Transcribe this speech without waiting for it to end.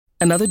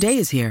Another day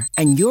is here,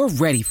 and you're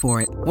ready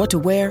for it. What to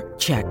wear?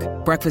 Check.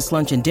 Breakfast,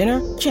 lunch, and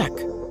dinner? Check.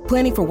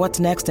 Planning for what's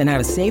next and how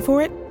to save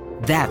for it?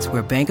 That's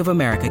where Bank of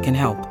America can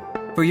help.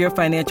 For your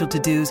financial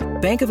to-dos,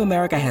 Bank of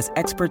America has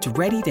experts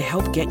ready to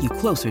help get you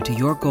closer to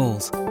your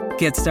goals.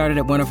 Get started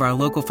at one of our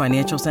local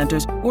financial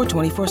centers or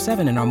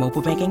 24/7 in our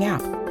mobile banking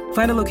app.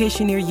 Find a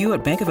location near you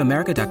at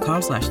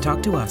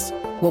bankofamerica.com/talktous.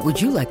 What would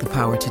you like the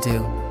power to do?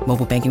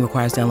 Mobile banking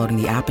requires downloading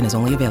the app and is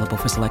only available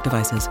for select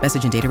devices.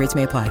 Message and data rates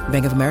may apply.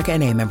 Bank of America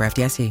N.A., member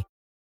FDIC.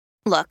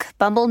 Look,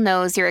 Bumble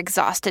knows you're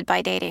exhausted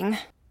by dating.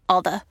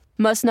 All the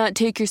must not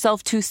take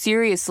yourself too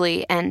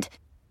seriously and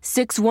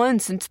 6'1"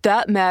 since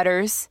that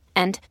matters.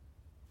 And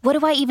what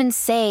do I even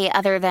say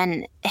other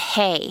than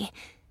hey?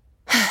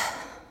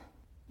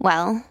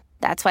 Well,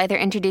 that's why they're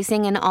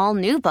introducing an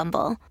all-new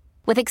Bumble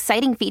with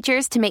exciting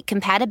features to make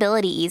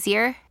compatibility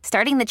easier,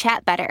 starting the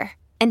chat better,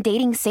 and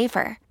dating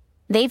safer.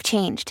 They've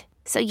changed,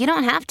 so you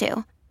don't have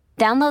to.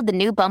 Download the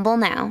new Bumble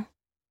now.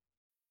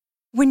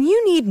 When you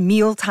need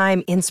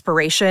mealtime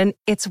inspiration,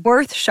 it's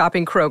worth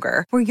shopping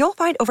Kroger, where you'll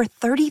find over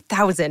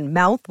 30,000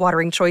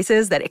 mouth-watering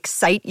choices that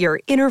excite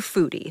your inner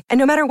foodie. And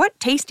no matter what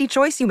tasty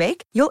choice you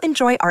make, you'll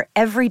enjoy our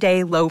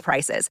everyday low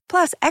prices,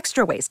 plus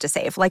extra ways to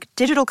save, like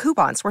digital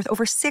coupons worth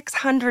over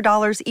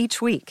 $600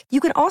 each week. You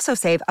can also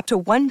save up to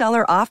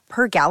 $1 off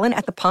per gallon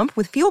at the pump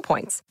with fuel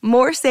points.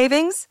 More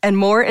savings and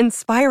more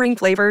inspiring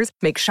flavors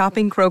make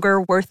shopping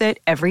Kroger worth it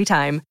every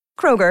time.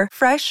 Kroger,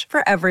 fresh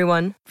for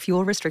everyone.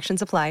 Fuel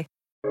restrictions apply.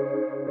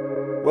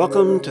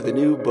 Welcome to the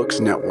New Books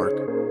Network.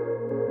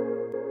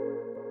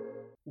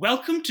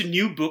 Welcome to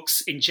New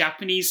Books in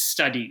Japanese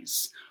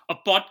Studies, a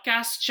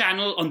podcast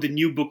channel on the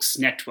New Books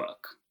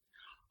Network.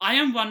 I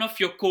am one of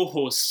your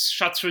co-hosts,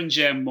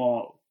 Shatrunjay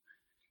Mall.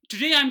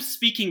 Today I'm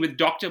speaking with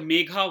Dr.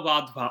 Megha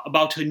Wadhwa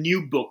about her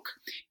new book,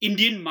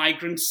 Indian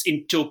Migrants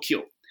in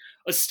Tokyo,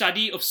 a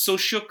study of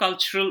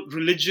socio-cultural,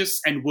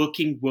 religious, and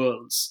working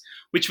worlds,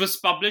 which was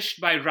published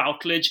by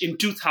Routledge in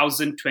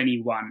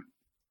 2021.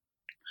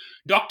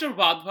 Dr.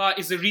 Wadhwa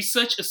is a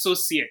research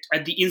associate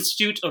at the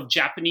Institute of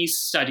Japanese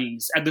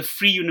Studies at the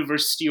Free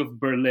University of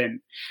Berlin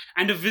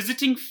and a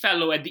visiting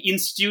fellow at the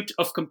Institute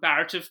of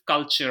Comparative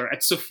Culture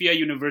at Sophia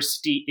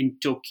University in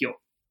Tokyo.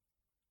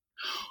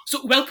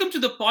 So welcome to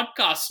the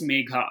podcast,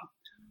 Megha.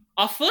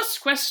 Our first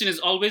question is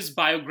always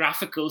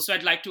biographical, so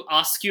I'd like to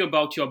ask you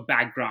about your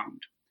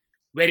background.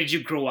 Where did you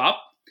grow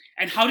up?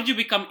 And how did you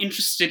become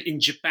interested in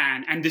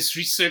Japan and this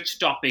research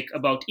topic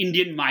about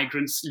Indian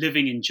migrants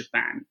living in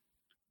Japan?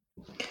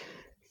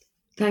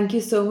 Thank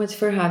you so much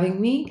for having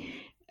me.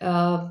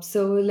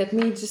 So let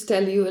me just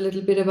tell you a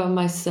little bit about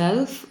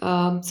myself.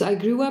 So I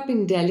grew up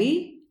in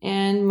Delhi,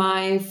 and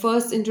my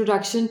first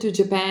introduction to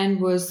Japan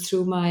was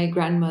through my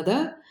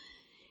grandmother.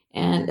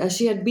 And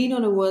she had been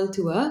on a world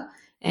tour.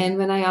 And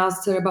when I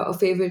asked her about a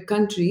favorite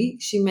country,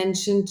 she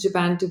mentioned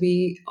Japan to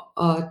be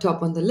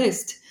top on the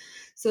list.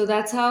 So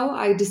that's how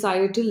I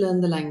decided to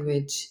learn the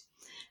language.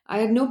 I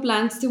had no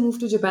plans to move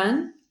to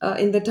Japan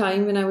in the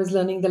time when I was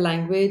learning the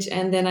language.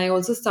 And then I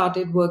also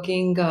started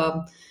working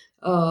for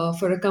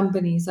a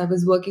company. So I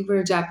was working for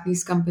a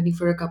Japanese company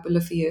for a couple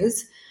of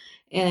years.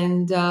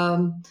 And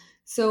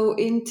so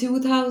in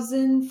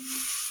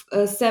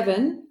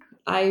 2007,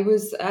 I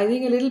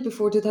think a little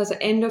before 2000,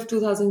 end of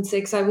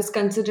 2006, I was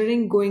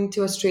considering going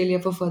to Australia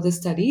for further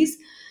studies.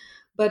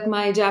 But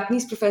my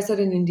Japanese professor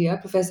in India,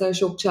 Professor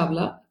Ashok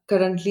Chawla,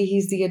 currently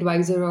he's the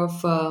advisor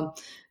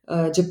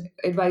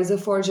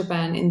for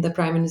Japan in the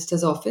Prime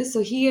Minister's office.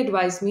 So he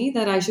advised me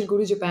that I should go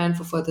to Japan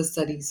for further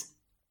studies.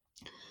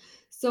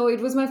 So it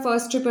was my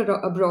first trip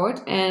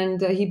abroad,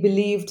 and he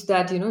believed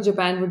that,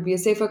 Japan would be a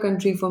safer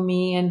country for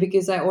me. And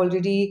because I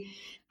already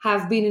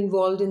have been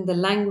involved in the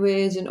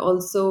language and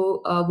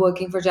also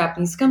working for a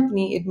Japanese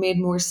company, it made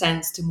more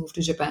sense to move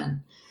to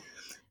Japan.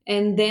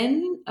 And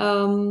then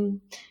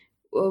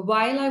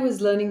while I was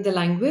learning the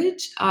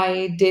language,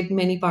 I did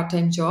many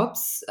part-time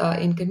jobs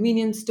in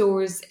convenience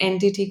stores,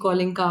 NTT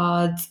calling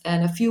cards,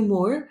 and a few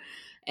more.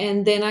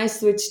 And then I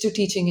switched to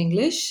teaching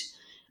English.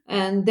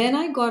 And then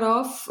I got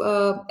off,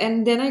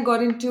 and then I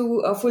got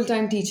into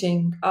full-time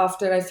teaching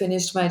after I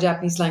finished my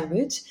Japanese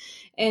language.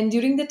 And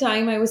during the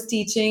time I was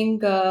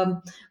teaching,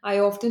 I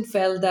often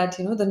felt that,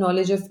 the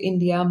knowledge of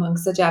India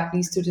amongst the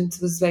Japanese students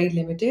was very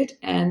limited.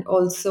 And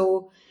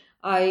also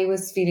I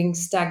was feeling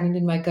stagnant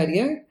in my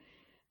career.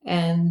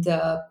 And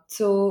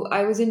so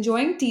I was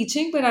enjoying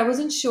teaching, but I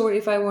wasn't sure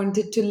if I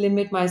wanted to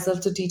limit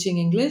myself to teaching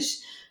English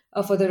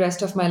for the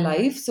rest of my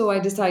life. So I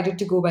decided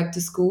to go back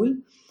to school.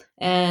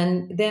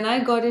 And then I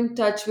got in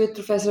touch with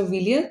Professor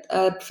Villiers,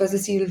 Professor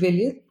Cyril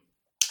Villiers.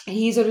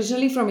 He's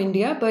originally from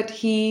India, but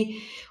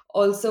he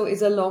also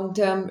is a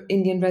long-term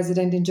Indian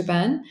resident in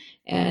Japan.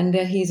 And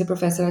he's a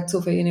professor at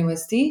Sophia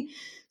University.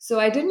 So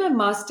I did my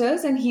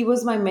master's, and he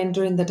was my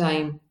mentor in the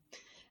time.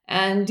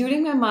 And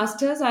during my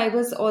master's, I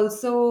was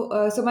also,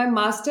 so my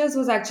master's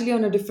was actually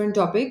on a different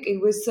topic.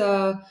 It was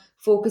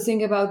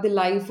focusing about the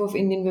life of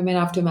Indian women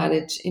after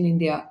marriage in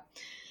India.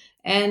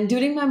 And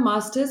during my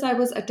master's, I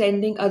was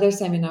attending other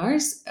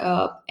seminars.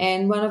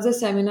 And one of the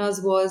seminars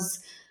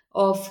was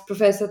of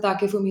Professor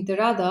Takefumi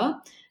Terada.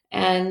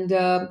 And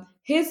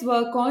his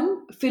work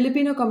on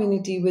Filipino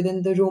community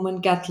within the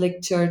Roman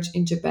Catholic Church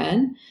in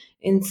Japan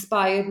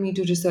inspired me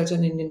to research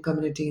on Indian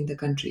community in the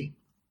country.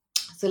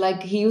 So,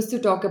 like, he used to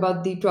talk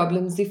about the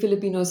problems the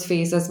Filipinos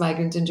face as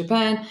migrants in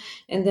Japan.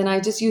 And then I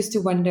just used to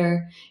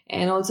wonder.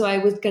 And also, I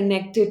was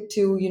connected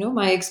to,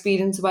 my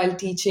experience while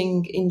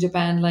teaching in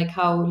Japan, like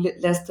how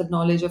less the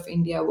knowledge of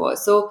India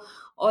was. So,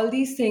 all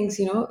these things,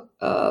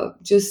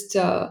 just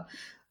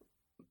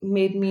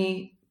made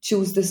me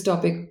choose this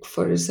topic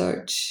for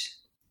research.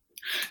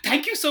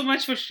 Thank you so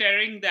much for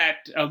sharing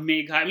that,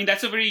 Megha. I mean,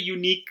 that's a very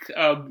unique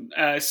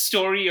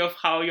story of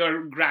how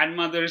your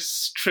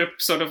grandmother's trip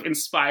sort of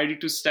inspired you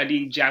to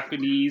study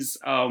Japanese,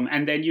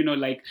 and then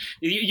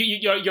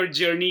your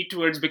journey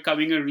towards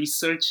becoming a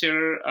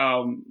researcher.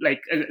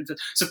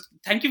 So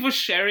thank you for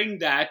sharing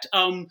that.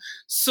 I'd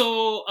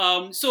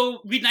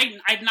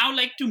now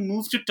like to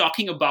move to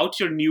talking about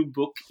your new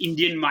book,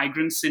 Indian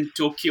Migrants in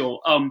Tokyo.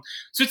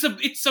 So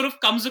it sort of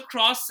comes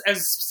across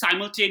as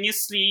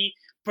simultaneously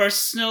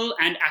personal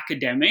and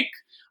academic.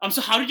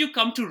 So how did you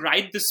come to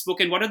write this book,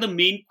 and what are the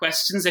main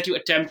questions that you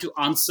attempt to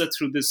answer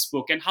through this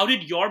book? And how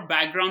did your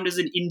background as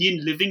an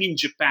Indian living in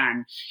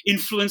Japan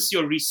influence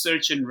your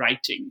research and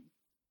writing?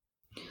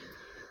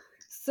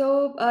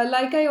 So,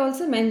 like I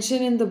also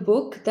mentioned in the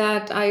book,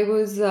 that I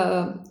was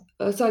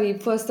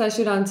first I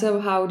should answer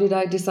how did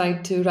I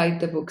decide to write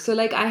the book. So,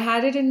 like, I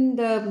had it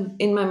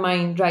in my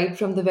mind right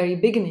from the very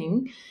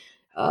beginning.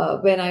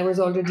 When I was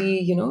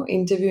already,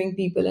 interviewing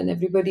people and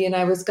everybody, and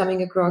I was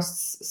coming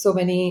across so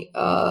many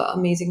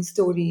amazing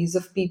stories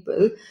of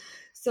people.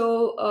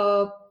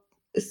 So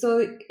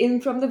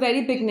from the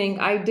very beginning,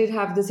 I did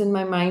have this in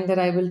my mind that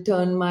I will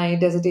turn my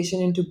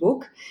dissertation into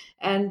book.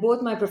 And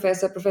both my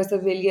Professor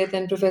Vilyat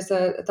and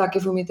Professor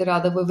Takefumi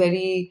Terada were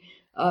very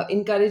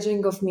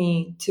encouraging of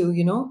me to,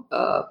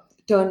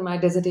 turn my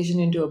dissertation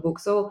into a book.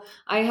 So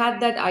I had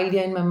that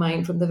idea in my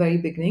mind from the very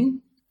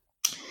beginning.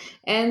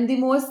 And the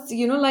most,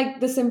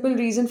 the simple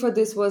reason for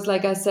this was,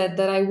 like I said,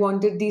 that I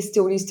wanted these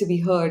stories to be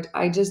heard.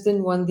 I just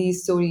didn't want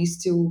these stories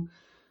to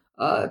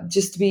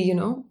just be,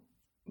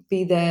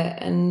 be there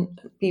and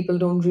people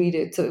don't read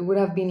it. So it would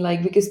have been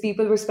like, because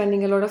people were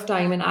spending a lot of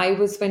time and I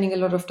was spending a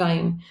lot of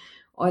time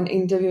on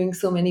interviewing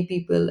so many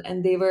people,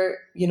 and they were,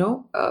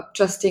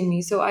 trusting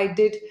me. So I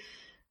did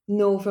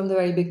know from the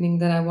very beginning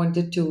that I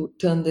wanted to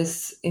turn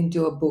this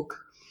into a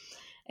book.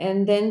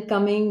 And then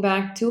coming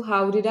back to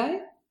how did I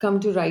come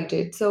to write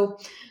it. So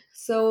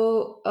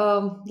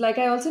like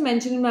I also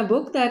mentioned in my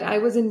book, that I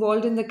was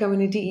involved in the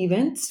community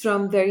events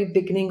from very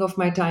beginning of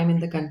my time in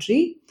the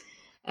country.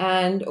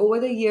 And over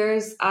the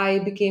years, I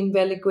became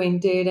well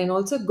acquainted and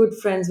also good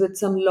friends with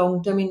some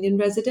long-term Indian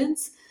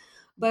residents.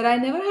 But I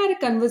never had a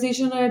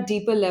conversation on a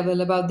deeper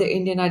level about the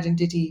Indian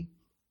identity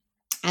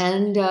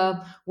and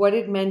what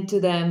it meant to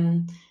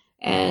them.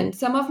 And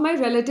some of my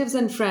relatives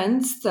and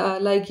friends,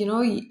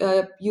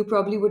 you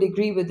probably would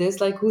agree with this,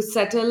 like who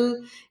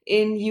settle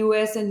in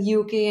US and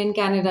UK and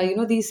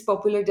Canada, these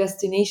popular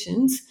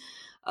destinations,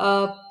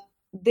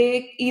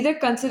 they either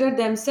consider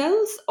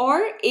themselves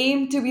or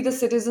aim to be the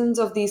citizens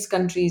of these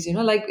countries.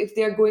 Like if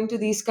they're going to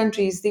these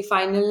countries, the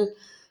final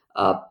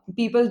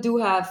people do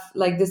have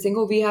like this thing,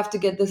 oh, we have to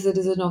get the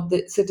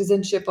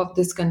citizenship of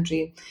this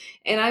country.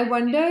 And I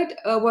wondered,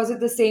 was it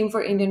the same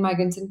for Indian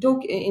migrants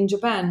in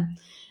Japan?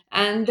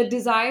 And the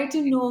desire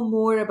to know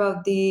more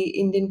about the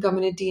Indian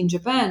community in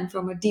Japan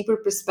from a deeper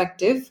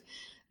perspective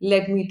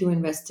led me to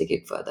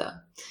investigate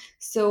further.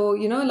 So,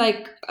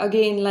 like I've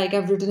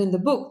written in the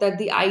book, that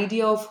the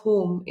idea of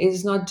home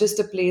is not just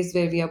a place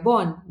where we are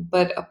born,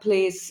 but a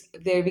place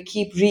where we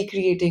keep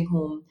recreating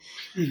home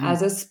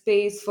as a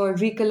space for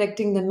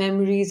recollecting the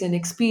memories and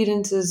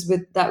experiences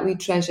that we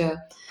treasure.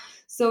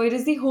 So it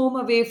is the home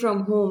away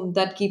from home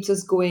that keeps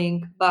us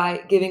going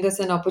by giving us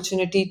an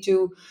opportunity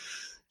to,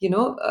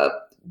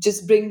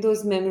 just bring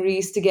those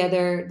memories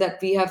together that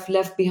we have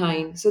left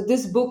behind. So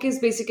this book is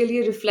basically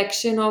a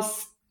reflection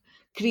of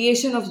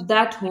creation of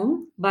that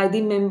home by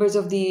the members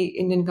of the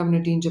Indian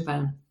community in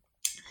Japan.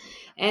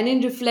 And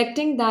in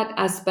reflecting that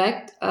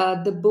aspect,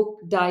 the book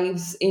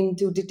dives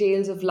into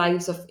details of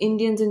lives of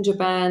Indians in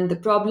Japan, the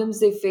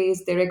problems they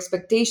face, their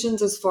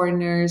expectations as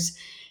foreigners,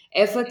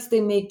 efforts they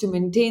make to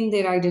maintain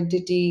their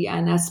identity,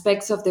 and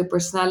aspects of their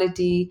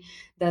personality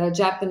that are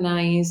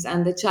Japanese,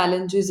 and the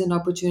challenges and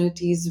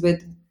opportunities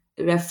with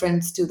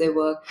reference to their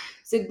work.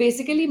 So it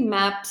basically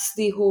maps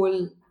the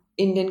whole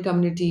Indian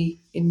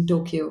community in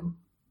Tokyo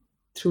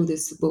through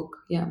this book.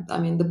 Yeah, I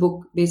mean, the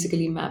book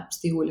basically maps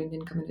the whole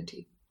Indian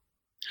community.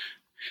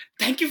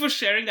 Thank you for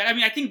sharing that. I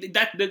mean, I think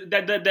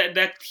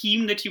that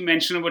theme that you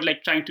mentioned about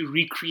like trying to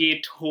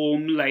recreate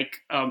home, like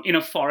in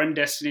a foreign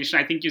destination,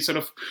 I think you sort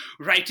of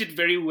write it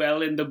very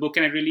well in the book,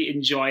 and I really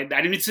enjoyed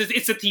that. And it's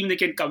a theme that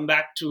can come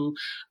back to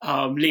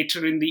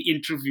later in the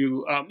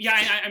interview.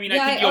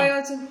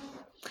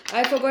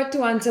 I forgot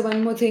to answer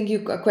one more thing.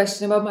 A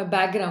question about my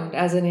background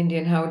as an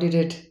Indian. How did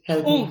it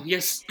help me? Oh,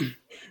 yes.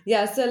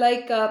 Yeah. So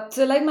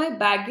my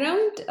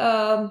background.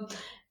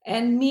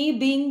 And me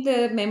being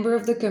the member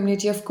of the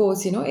community, of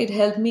course, it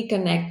helped me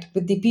connect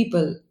with the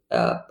people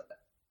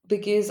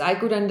because I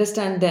could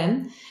understand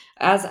them,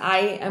 as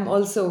I am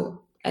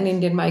also an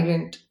Indian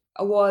migrant,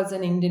 was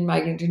an Indian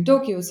migrant in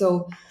Tokyo.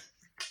 So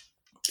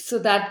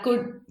that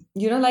could,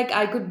 like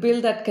I could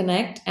build that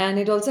connect, and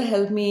it also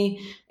helped me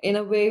in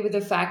a way with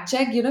a fact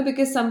check,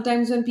 because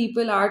sometimes when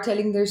people are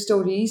telling their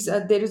stories,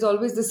 there is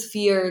always this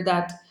fear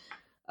that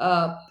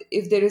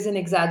if there is an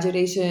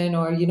exaggeration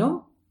or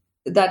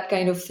that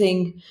kind of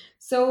thing.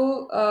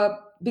 So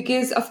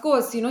because of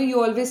course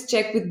you always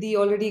check with the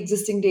already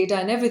existing data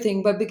and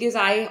everything, but because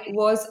I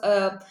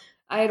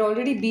had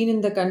already been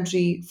in the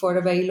country for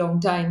a very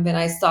long time when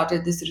I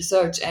started this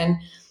research, and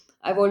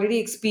I've already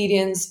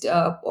experienced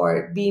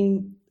or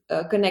been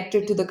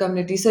connected to the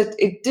community, so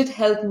it did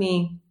help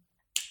me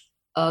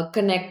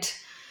connect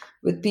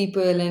with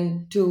people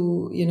and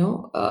to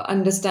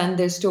understand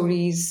their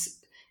stories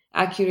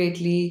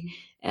accurately.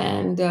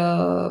 And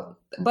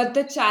but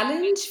the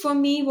challenge for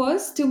me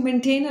was to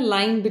maintain a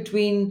line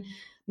between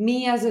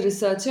me as a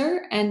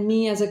researcher and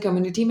me as a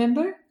community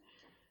member.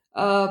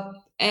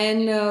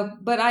 And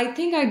But I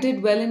think I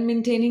did well in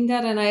maintaining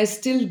that, and I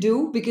still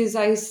do, because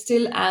I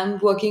still am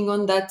working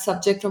on that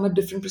subject from a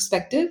different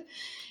perspective.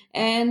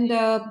 And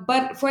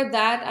but for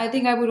that, I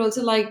think I would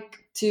also like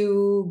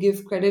to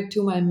give credit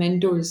to my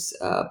mentors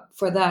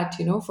for that,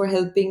 for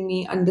helping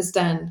me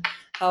understand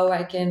how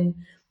I can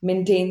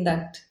maintain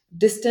that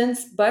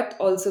distance but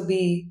also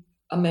be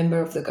a member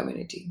of the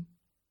community.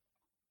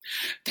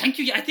 Thank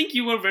you. I think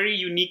you were very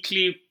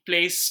uniquely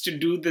placed to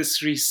do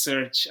this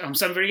research.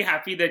 So I'm very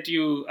happy that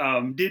you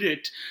did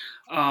it.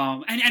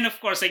 And of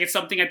course, like, it's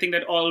something I think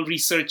that all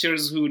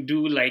researchers who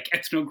do like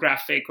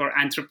ethnographic or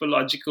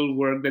anthropological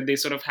work, that they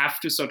sort of have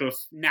to sort of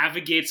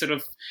navigate sort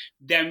of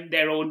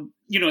their own,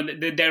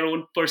 their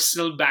own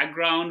personal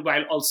background,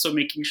 while also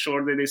making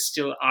sure that they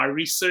still are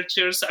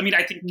researchers. I mean,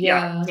 I think,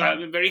 Yeah. so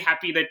I'm very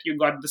happy that you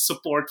got the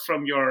support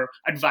from your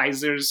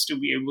advisors to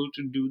be able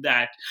to do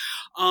that.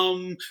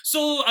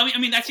 So, I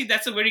mean, actually,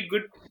 that's a very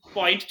good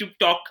point to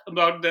talk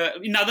about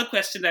another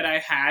question that I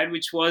had,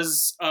 which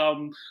was,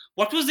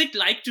 what was it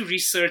like to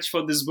research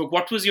for this book?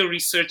 What was your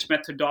research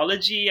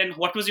methodology, and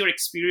what was your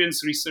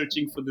experience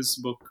researching for this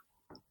book?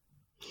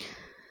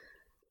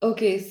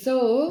 Okay,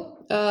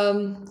 so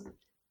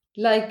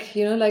like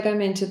I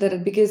mentioned,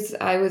 that because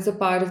I was a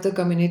part of the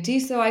community,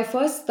 so I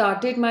first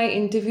started my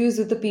interviews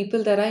with the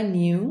people that I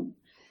knew,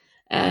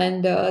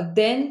 and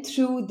then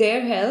through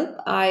their help,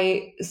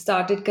 I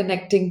started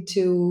connecting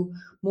to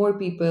more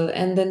people,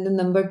 and then the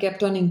number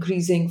kept on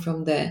increasing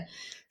from there.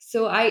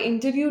 So I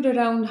interviewed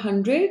around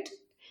 100,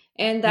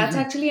 and that's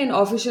actually an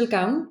official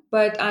count,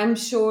 but I'm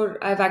sure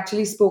I've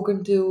actually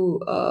spoken to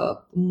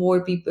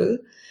more people.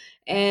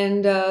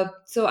 And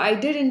so I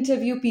did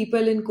interview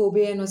people in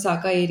Kobe and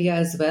Osaka area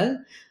as well,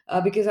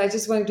 because I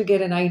just wanted to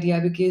get an idea,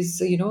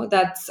 because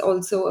that's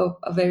also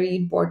a very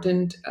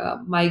important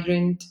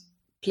migrant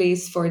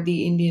place for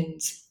the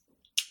Indians,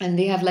 and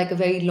they have like a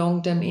very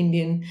long-term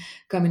Indian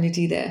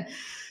community there.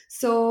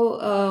 So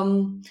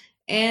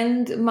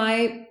and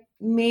my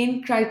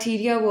main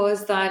criteria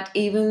was that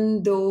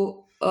even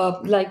though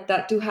like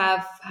that, to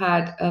have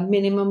had a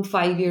minimum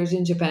 5 years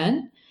in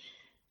Japan,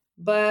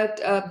 but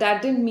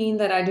that didn't mean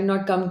that I did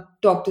not come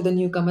talk to the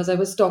newcomers. I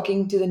was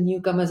talking to the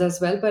newcomers as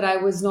well, but I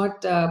was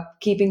not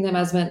keeping them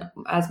as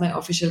my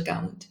official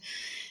count.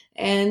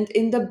 And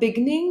in the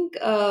beginning,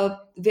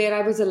 where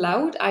I was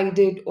allowed, I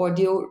did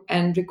audio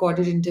and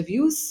recorded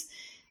interviews.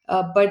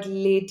 But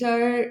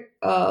later,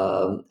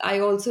 I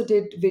also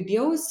did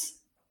videos.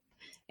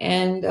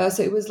 And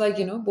so it was like,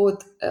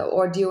 both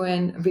audio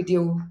and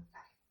video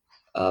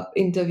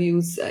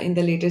interviews in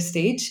the later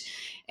stage.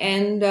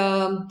 And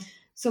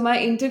so my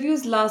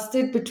interviews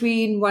lasted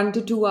between 1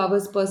 to 2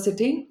 hours per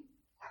sitting.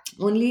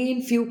 Only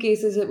in few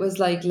cases it was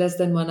like less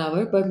than 1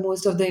 hour, but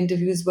most of the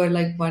interviews were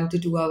like 1 to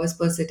 2 hours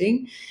per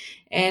sitting.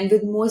 And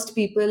with most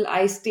people,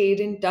 I stayed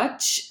in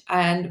touch,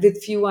 and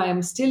with few, I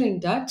am still in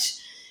touch.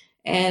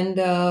 And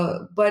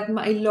but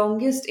my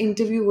longest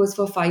interview was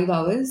for 5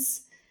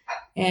 hours,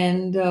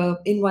 and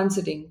in one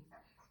sitting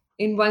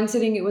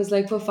it was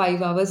like for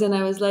 5 hours, and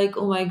I was like,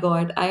 oh my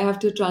god, I have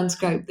to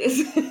transcribe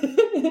this.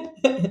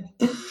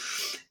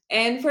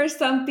 And for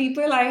some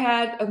people, I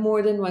had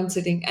more than one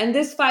sitting, and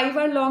this 5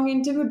 hour long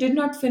interview did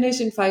not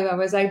finish in 5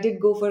 hours. I did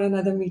go for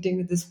another meeting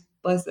with this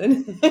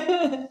person.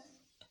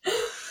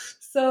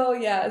 So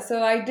yeah,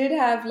 so I did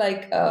have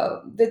like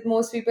with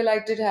most people, I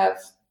did have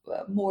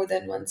more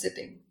than one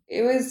sitting.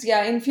 It was,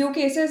 yeah, in few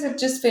cases it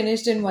just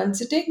finished in one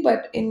sitting,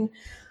 but in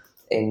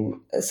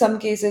some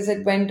cases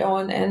it went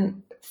on,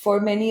 and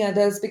for many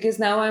others, because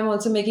now I'm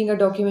also making a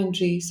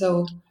documentary,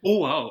 so Oh,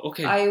 wow.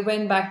 Okay. I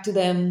went back to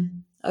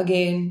them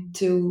again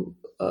to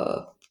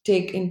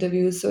take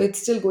interviews, so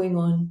it's still going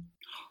on.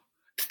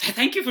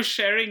 Thank you for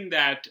sharing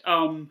that.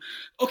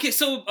 Okay,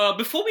 so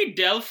before we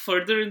delve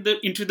further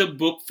into the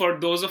book, for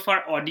those of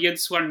our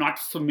audience who are not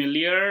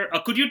familiar,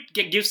 could you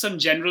give some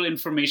general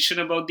information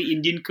about the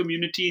Indian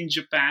community in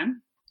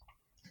Japan?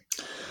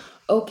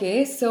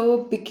 Okay,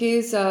 so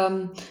because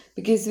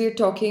we're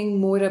talking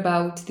more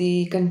about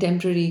the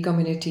contemporary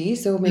community,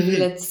 so maybe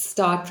let's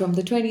start from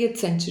the 20th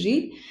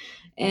century.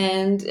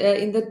 And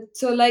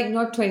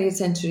not 20th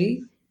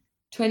century,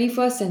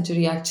 21st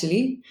century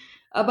actually.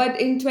 But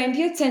in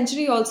 20th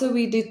century also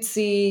we did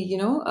see,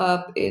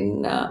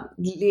 in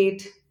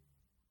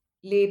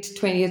late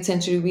 20th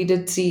century, we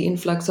did see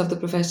influx of the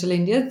professional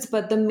Indians,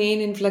 but the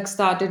main influx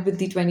started with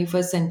the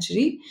 21st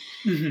century.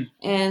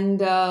 And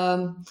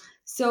but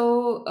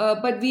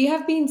we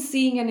have been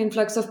seeing an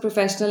influx of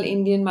professional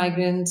Indian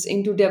migrants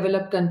into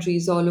developed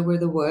countries all over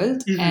the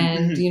world.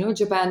 And,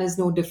 Japan is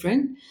no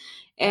different.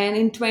 And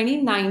in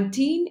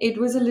 2019, it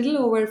was a little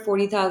over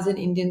 40,000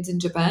 Indians in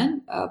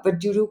Japan. But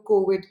due to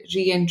COVID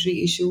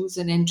re-entry issues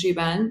and entry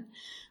ban,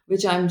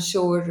 which I'm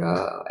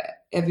sure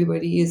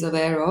everybody is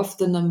aware of,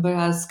 the number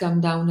has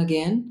come down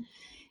again.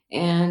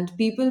 And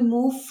people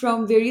move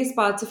from various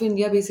parts of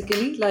India,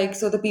 basically.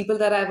 So the people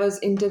that I was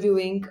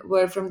interviewing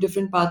were from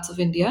different parts of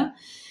India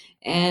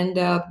and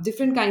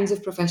different kinds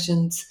of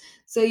professions.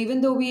 So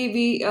even though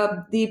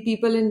the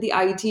people in the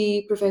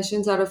IT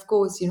professions are, of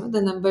course,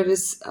 the number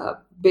is a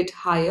bit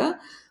higher,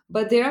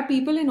 but there are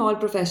people in all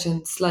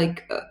professions.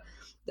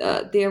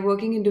 They are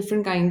working in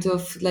different kinds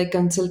of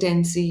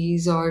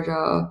consultancies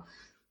or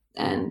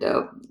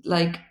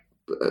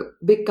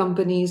big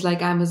companies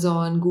like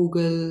Amazon,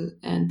 Google,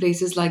 and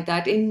places like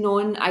that in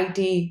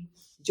non-IT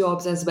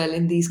jobs as well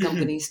in these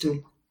companies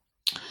too.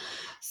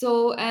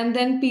 So, and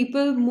then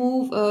people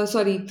move,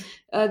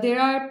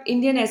 there are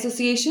Indian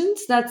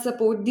associations that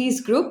support these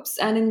groups.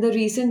 And in the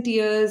recent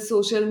years,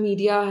 social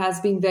media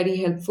has been very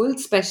helpful,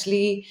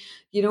 especially,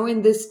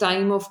 in this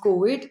time of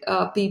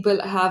COVID.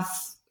 People have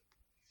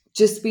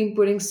just been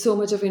putting so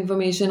much of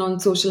information on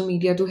social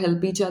media to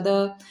help each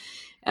other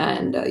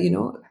and,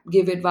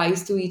 give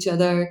advice to each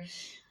other.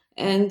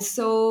 And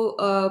so,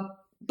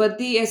 but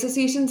the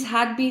associations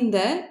had been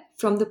there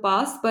from the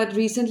past, but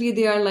recently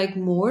they are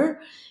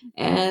more.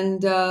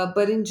 And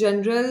but in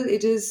general,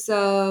 it is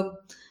in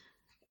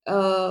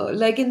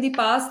the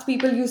past,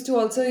 people used to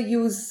also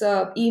use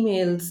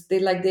emails.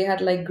 They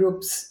had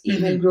groups,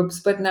 email groups,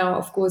 but now,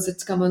 of course,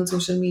 it's come on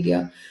social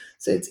media,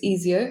 so it's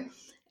easier.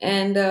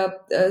 And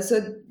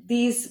so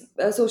these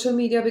social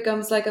media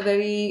becomes a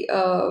very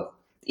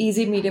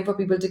easy medium for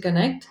people to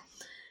connect.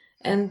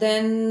 And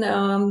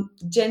then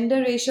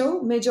gender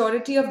ratio,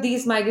 majority of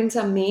these migrants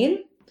are male.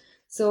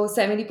 So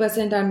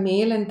 70% are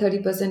male and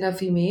 30% are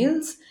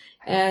females.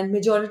 And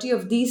majority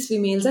of these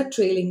females are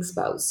trailing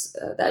spouse.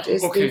 That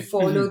is, they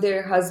follow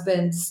their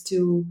husbands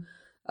to,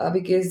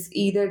 because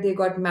either they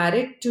got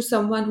married to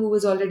someone who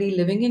was already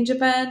living in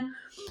Japan,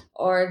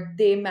 or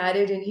they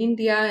married in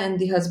India and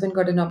the husband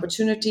got an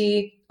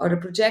opportunity, or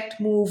a project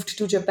moved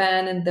to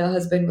Japan and the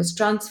husband was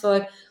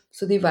transferred.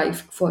 So the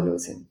wife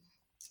follows him.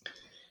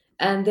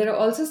 And there are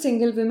also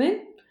single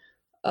women,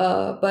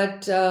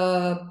 but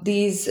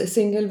these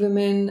single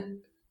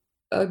women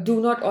do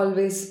not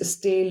always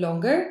stay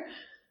longer.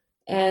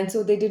 And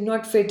so they did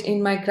not fit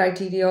in my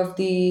criteria of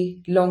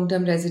the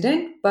long-term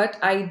resident. But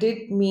I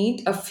did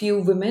meet a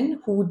few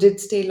women who did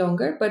stay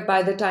longer. But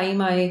by the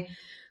time I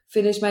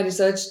finished my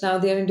research, now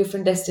they're in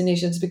different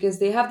destinations because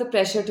they have the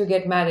pressure to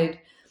get married.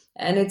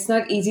 And it's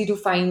not easy to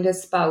find a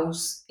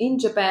spouse in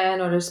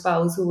Japan or a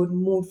spouse who would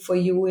move for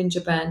you in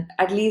Japan,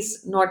 at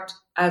least not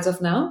as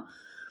of now.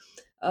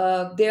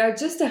 There are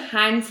just a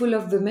handful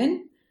of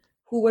women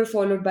who were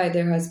followed by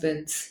their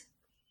husbands.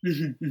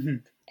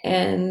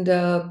 And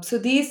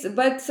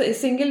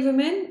single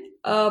women,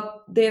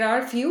 there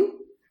are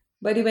few,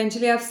 but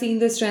eventually I've seen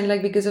this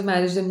trend, because of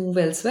marriage, they move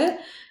elsewhere.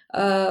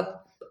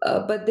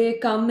 But they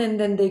come and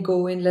then they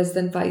go in less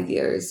than 5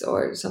 years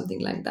or something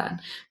like that.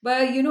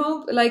 But,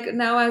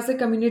 now as the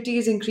community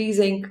is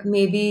increasing,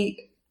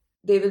 maybe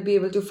they will be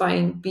able to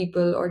find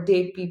people or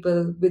date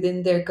people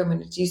within their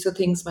community. So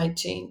things might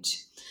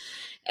change.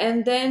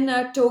 And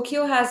then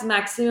Tokyo has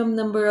maximum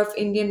number of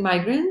Indian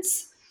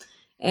migrants,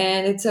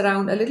 and it's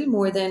around a little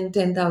more than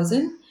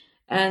 10,000.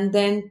 And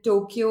then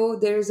Tokyo,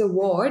 there is a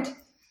ward,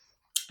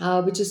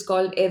 which is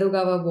called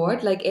Edogawa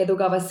Ward, like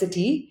Edogawa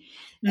City.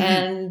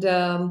 And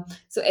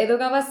so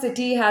Edogawa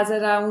City has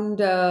around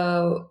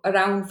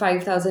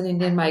 5,000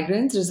 Indian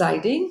migrants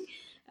residing.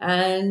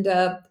 And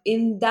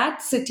in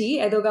that city,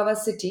 Edogawa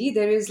City,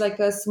 there is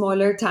a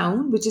smaller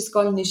town, which is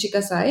called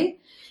Nishikasai.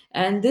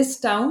 And this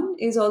town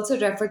is also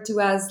referred to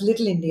as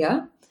Little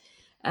India.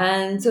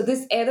 And so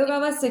this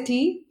Edogawa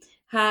City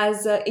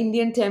has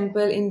Indian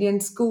temple, Indian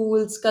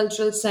schools,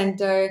 cultural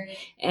center,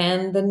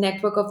 and the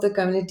network of the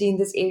community in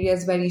this area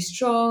is very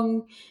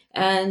strong.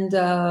 And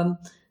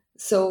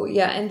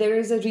and there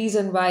is a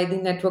reason why the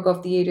network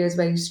of the area is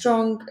very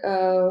strong.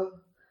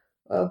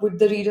 Would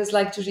the readers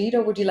like to read,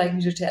 or would you like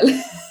me to tell?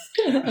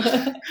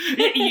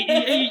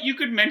 You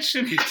could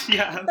mention it,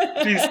 yeah,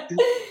 please.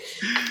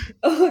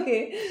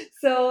 Okay,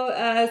 so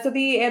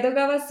the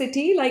Edogawa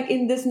City,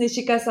 in this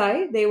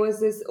Nishikasai, there was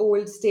this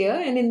old stair,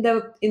 and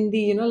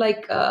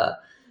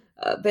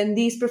when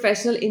these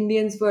professional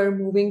Indians were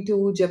moving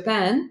to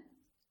Japan,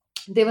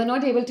 they were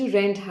not able to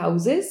rent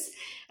houses,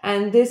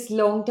 and this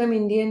long-term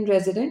Indian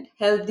resident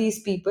helped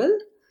these people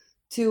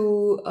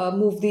to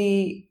move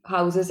the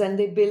houses, and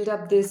they built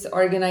up this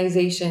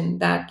organization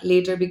that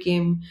later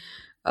became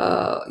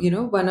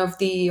one of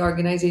the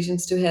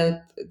organizations to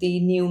help the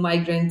new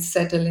migrants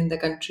settle in the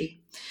country.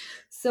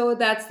 So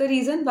that's the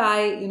reason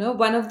why,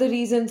 one of the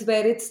reasons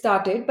where it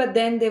started. But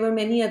then there were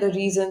many other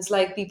reasons,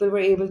 like people were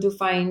able to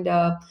find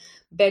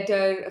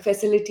better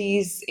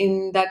facilities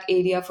in that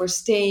area for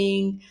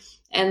staying.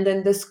 And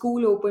then the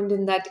school opened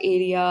in that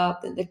area.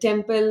 Then the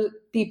temple,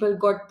 people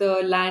got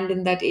the land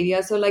in that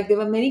area. So like there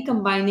were many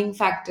combining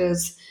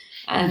factors,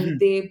 and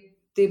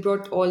they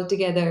brought all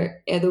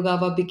together.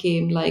 Edogawa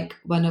became like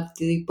one of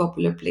the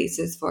popular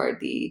places for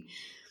the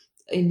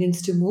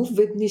Indians to move,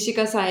 with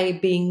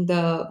Nishikasai being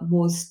the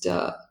most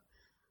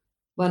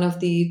one of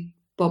the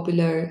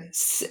popular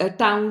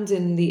towns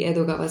in the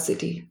Edogawa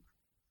city.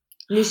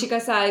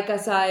 Nishikasai,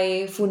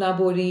 Kasai,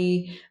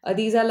 Funabori,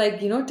 these are like,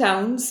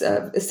 towns,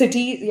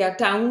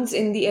 towns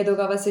in the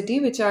Edogawa city,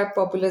 which are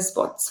popular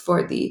spots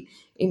for the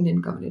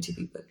Indian community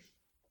people.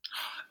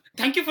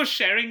 Thank you for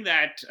sharing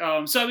that.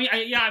 So,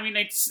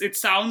 it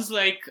sounds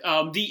like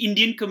the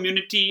Indian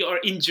community or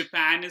in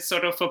Japan is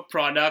sort of a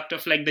product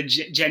of like the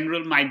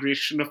general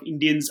migration of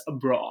Indians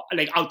abroad,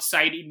 like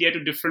outside India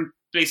to different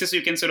places. So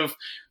you can sort of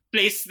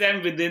place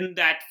them within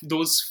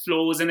those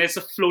flows. And there's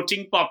a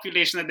floating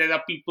population, that there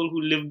are people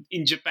who lived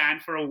in Japan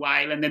for a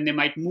while and then they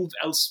might move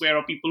elsewhere,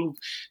 or people who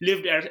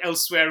lived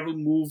elsewhere who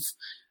move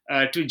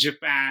to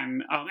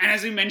Japan. And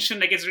as you mentioned,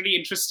 like it's really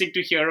interesting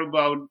to hear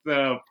about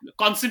the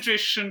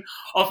concentration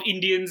of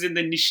Indians in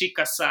the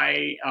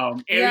Nishikasai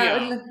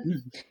area.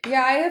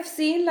 Yeah, I have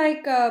seen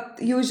like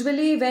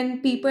usually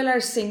when people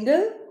are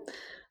single,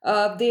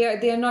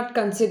 they are not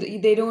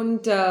considered. They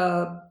don't.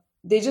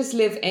 They just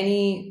live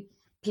any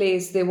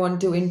place they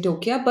want to in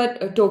Tokyo.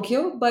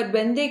 But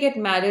when they get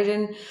married,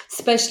 and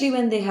especially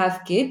when they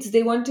have kids,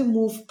 they want to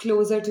move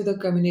closer to the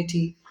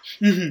community.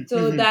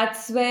 So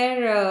that's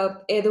where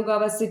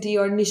Edogawa city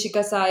or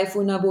Nishikasai,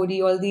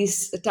 Funabori, all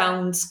these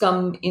towns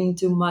come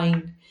into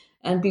mind,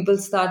 and people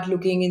start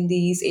looking in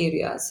these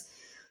areas.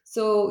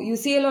 So you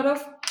see a lot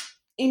of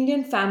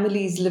Indian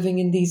families living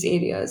in these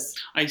areas.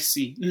 I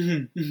see.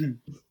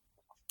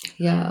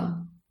 Yeah.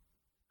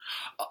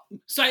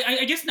 So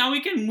I guess now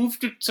we can move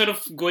to sort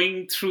of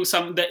going through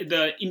some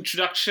the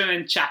introduction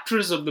and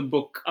chapters of the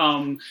book.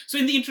 So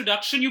in the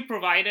introduction, you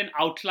provide an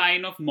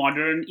outline of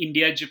modern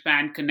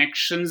India-Japan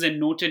connections and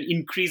note an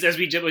increase, as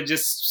we were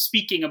just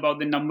speaking about,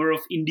 the number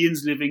of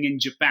Indians living in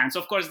Japan. So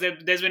of course,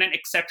 there's been an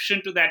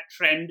exception to that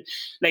trend,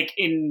 like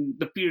in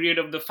the period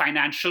of the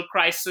financial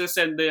crisis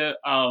and the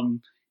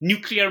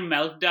nuclear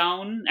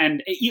meltdown,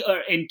 and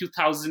in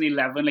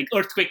 2011, like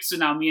earthquake,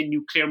 tsunami, and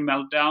nuclear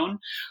meltdown.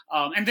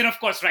 And then, of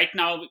course, right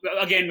now,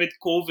 again with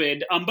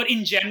COVID. But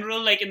in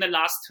general, like in the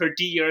last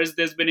 30 years,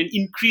 there's been an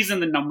increase in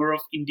the number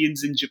of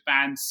Indians in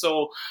Japan.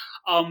 So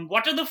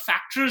what are the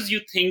factors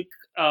you think,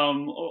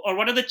 or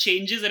what are the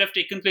changes that have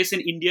taken place in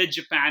India,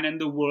 Japan, and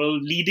the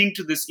world leading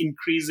to this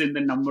increase in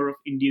the number of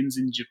Indians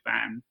in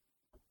Japan?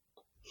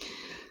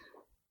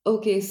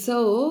 Okay,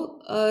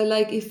 so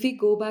like if we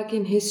go back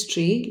in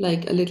history,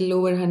 like a little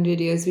over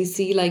 100 years, we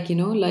see like, in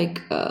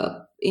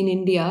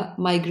India,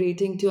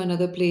 migrating to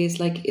another place,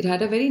 like it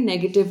had a very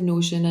negative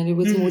notion, and it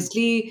was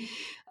mostly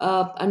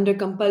under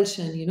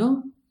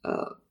compulsion,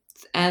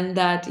 and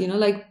that,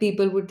 like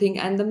people would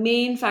think, and the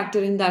main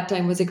factor in that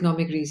time was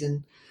economic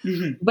reason.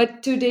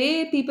 But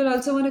today, people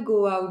also want to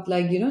go out,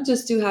 like,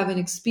 just to have an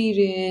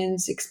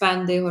experience,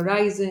 expand their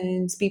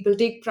horizons. People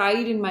take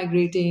pride in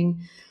migrating.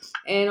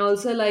 And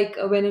also, like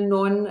when a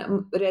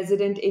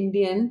non-resident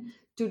Indian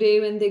today,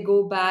 when they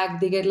go back,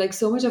 they get like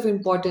so much of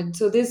importance.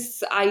 So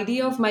this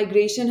idea of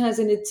migration has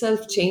in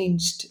itself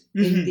changed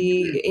in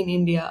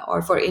India,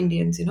 or for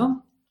Indians,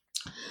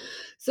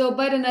 So,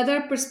 but another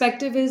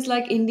perspective is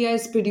like India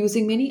is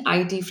producing many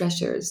IT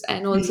freshers,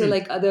 and also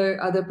like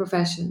other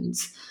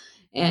professions,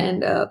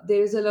 and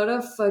there is a lot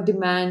of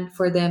demand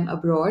for them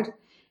abroad.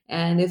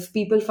 And if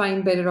people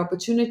find better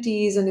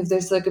opportunities, and if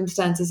their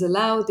circumstances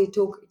allow, they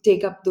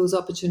take up those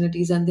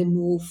opportunities and they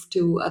move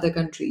to other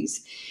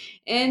countries.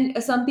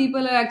 And some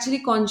people are actually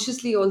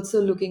consciously also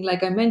looking,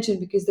 like I mentioned,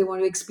 because they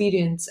want to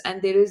experience.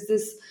 And there is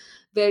this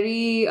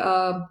very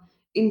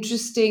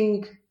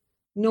interesting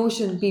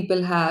notion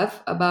people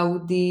have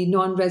about the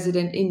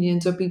non-resident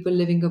Indians or people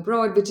living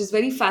abroad, which is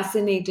very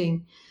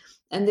fascinating.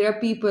 And there are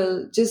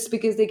people, just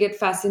because they get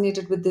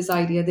fascinated with this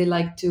idea, they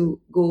like to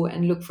go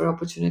and look for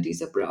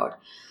opportunities abroad.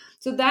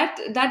 So that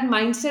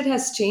mindset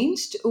has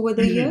changed over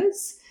the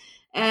years.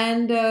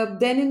 And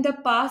then in the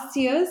past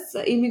years,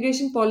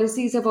 immigration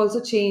policies have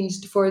also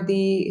changed for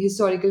the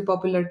historical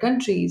popular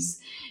countries.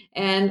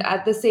 And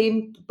at the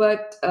same,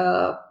 but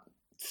on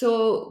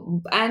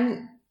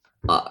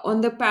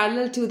the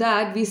parallel to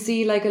that, we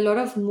see like a lot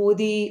of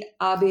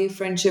Modi-Abe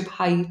friendship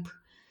hype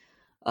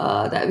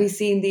that we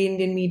see in the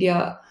Indian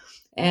media.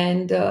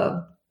 And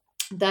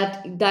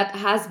that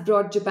has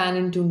brought Japan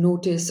into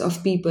notice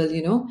of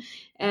people,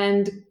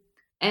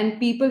 and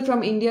people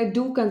from India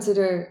do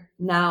consider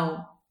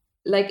now,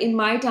 like in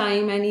my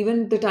time and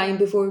even the time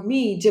before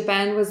me,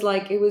 Japan was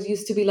like, it was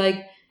used to be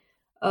like,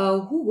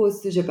 who goes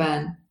to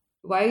Japan?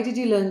 why did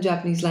you learn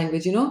Japanese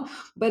language,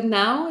 but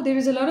now there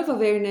is a lot of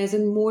awareness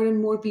and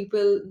more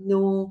people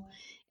know,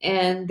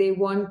 and they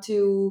want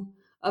to,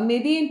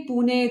 maybe in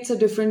Pune it's a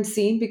different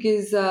scene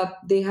because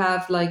they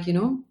have like,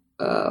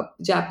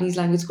 Japanese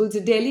language schools.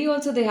 In Delhi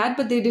also they had,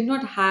 but they did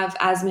not have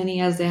as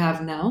many as they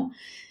have now.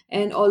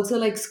 And also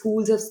like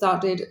schools have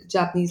started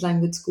Japanese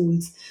language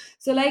schools.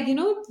 So like,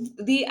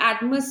 the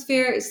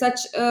atmosphere is such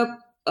a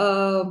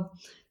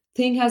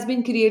thing has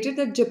been created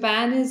that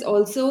Japan is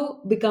also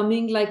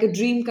becoming like a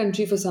dream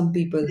country for some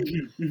people.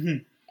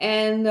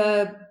 And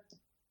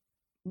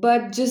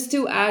but just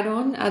to add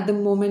on, at the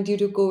moment, due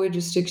to COVID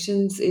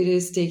restrictions, it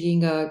is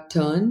taking a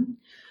turn.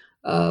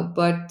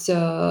 But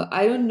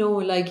I don't know,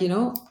 like,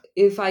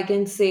 if I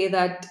can say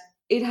that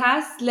it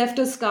has left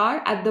a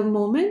scar at the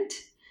moment.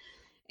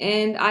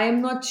 And I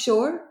am not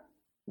sure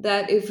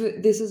that if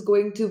this is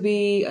going to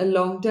be a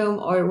long term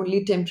or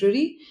only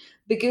temporary.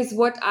 Because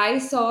what I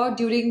saw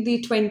during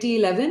the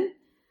 2011,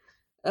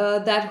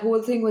 that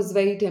whole thing was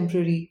very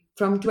temporary.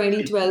 From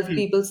 2012,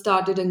 people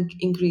started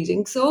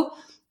increasing. So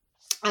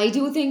I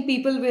do think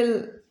people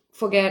will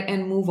forget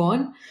and move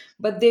on,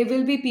 but there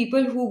will be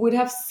people who would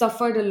have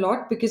suffered a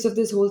lot because of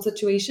this whole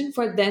situation.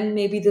 For them,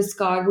 maybe the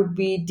scar would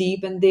be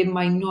deep and they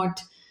might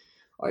not,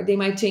 or they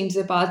might change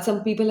their path.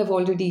 Some people have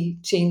already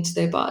changed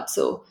their path.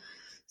 So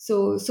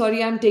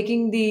sorry, I'm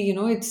taking the,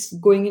 it's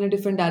going in a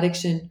different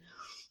direction.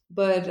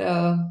 But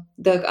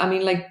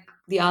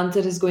the answer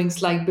is going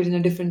slight bit in a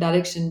different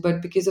direction.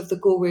 But because of the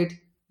COVID,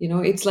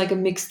 it's like a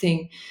mixed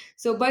thing.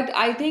 So, but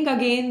I think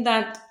again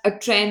that a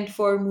trend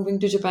for moving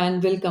to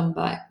Japan will come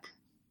back.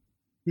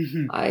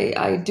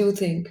 I do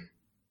think,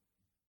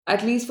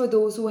 at least for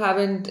those who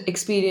haven't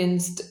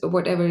experienced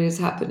whatever is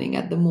happening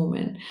at the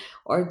moment,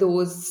 or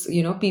those,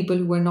 people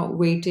who are not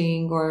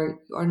waiting or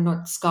are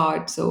not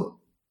scarred. So,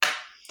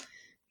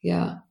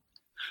 yeah.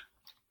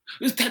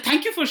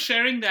 Thank you for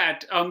sharing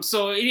that.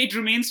 So it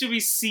remains to be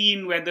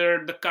seen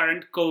whether the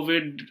current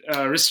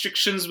COVID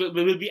restrictions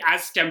will be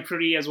as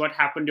temporary as what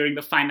happened during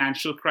the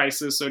financial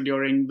crisis or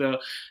during the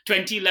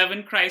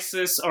 2011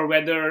 crisis, or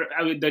whether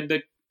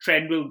the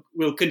trend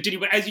will continue.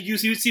 But as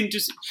you seem to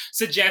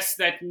suggest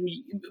that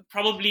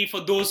probably for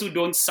those who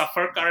don't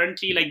suffer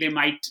currently, like they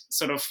might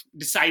sort of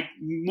decide,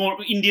 more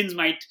Indians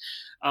might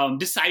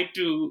decide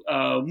to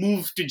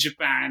move to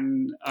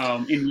Japan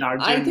in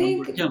larger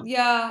numbers.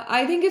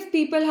 I think if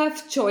people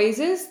have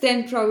choices,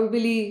 then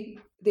probably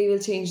they will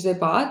change their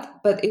path.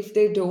 But if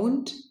they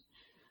don't,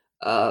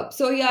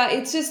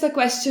 it's just a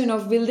question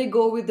of, will they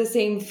go with the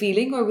same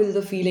feeling or will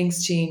the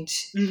feelings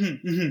change?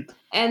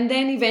 And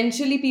then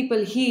eventually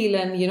people heal,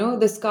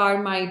 and the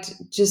scar might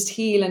just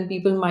heal and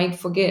people might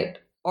forget,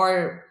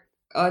 or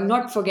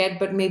not forget,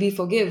 but maybe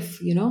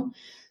forgive.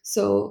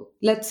 So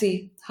let's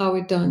see how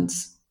it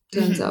turns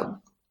out.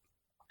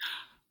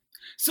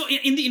 So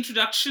in the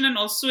introduction and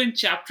also in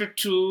chapter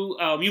 2,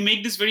 you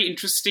make this very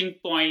interesting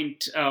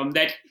point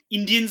that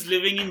Indians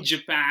living in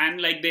Japan,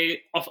 like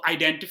they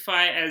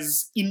identify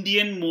as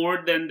Indian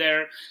more than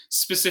their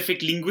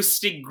specific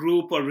linguistic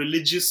group or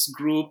religious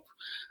group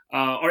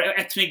or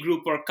ethnic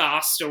group or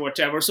caste or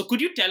whatever. So could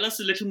you tell us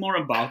a little more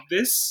about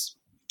this?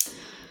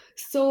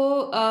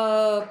 So,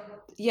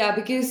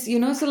 because,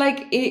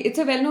 it's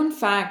a well-known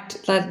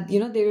fact that,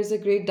 there is a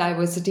great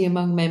diversity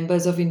among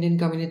members of Indian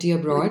community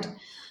abroad.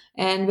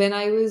 And when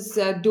I was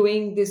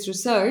doing this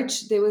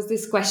research, there was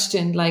this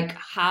question, like,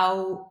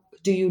 how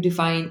do you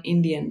define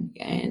Indian?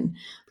 And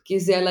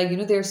because they're like,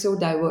 they're so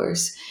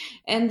diverse.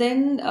 And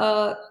then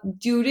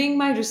during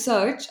my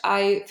research,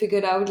 I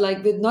figured out,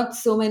 like, with not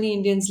so many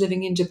Indians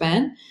living in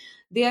Japan,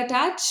 they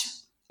attach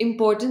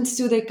importance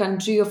to their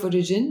country of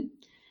origin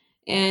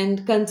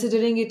and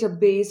considering it a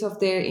base of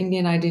their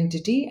Indian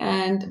identity.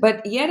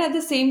 But yet at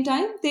the same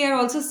time, they are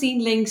also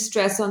seen laying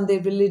stress on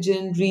their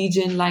religion,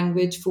 region,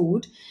 language,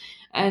 food,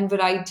 and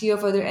variety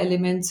of other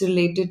elements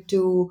related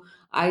to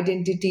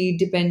identity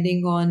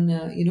depending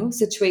on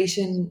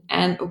situation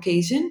and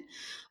occasion.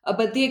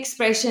 But the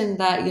expression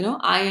that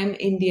I am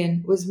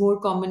Indian was more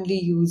commonly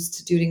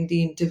used during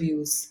the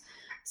interviews,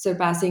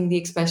 surpassing the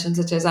expressions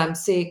such as I'm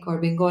Sikh or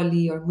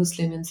Bengali or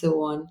Muslim and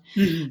so on.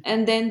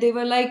 And then they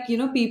were like,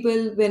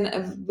 people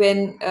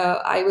when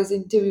I was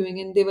interviewing,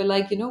 and they were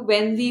like,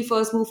 when we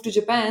first moved to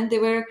Japan,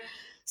 there were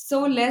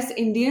so less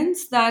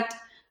Indians that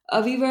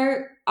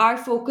our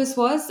focus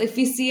was, if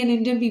we see an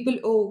Indian people,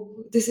 oh,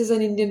 this is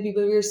an Indian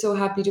people, we're so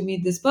happy to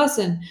meet this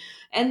person.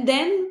 And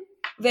then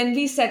when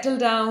we settle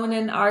down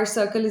and our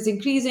circle is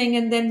increasing,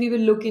 and then we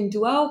will look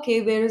into,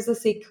 okay, where is the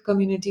Sikh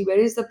community, where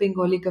is the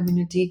Bengali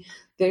community,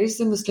 where is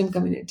the Muslim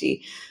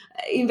community.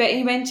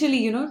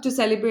 Eventually, to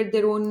celebrate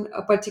their own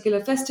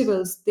particular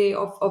festivals, they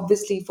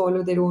obviously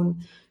follow their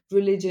own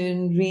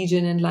religion,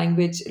 region, and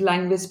language,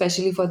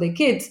 especially for their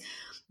kids.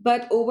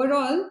 But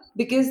overall,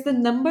 because the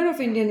number of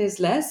Indian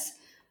is less,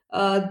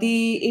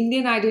 the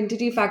Indian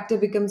identity factor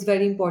becomes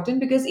very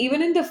important, because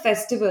even in the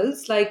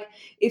festivals, like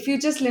if you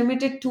just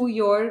limit it to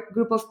your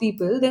group of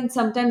people, then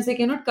sometimes they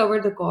cannot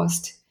cover the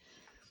cost.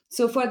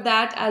 So for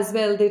that as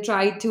well, they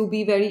try to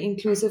be very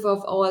inclusive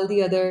of all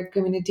the other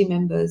community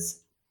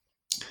members.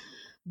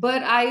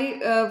 But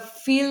I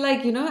feel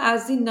like,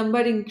 as the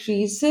number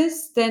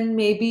increases, then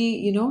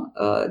maybe,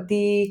 uh,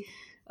 they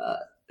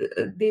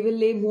will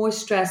lay more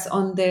stress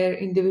on their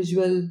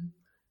individual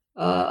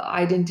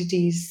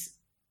identities,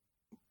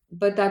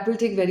 but that will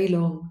take very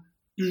long.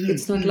 Mhm,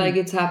 It's not mhm, like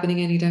it's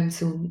happening anytime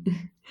soon.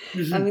 I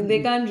mhm, mean, they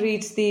mhm, can't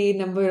reach the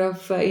number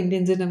of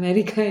Indians in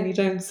America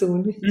anytime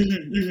soon.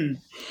 mhm, mhm.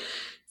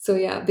 So,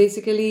 yeah,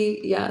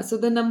 basically, yeah. So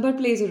the number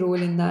plays a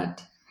role in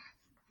that.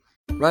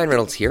 Ryan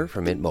Reynolds here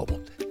from Mint Mobile.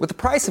 With the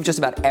price of just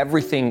about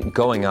everything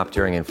going up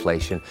during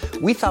inflation,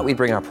 we thought we'd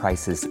bring our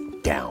prices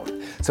down.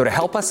 So to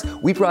help us,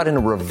 we brought in a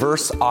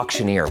reverse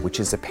auctioneer,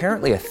 which is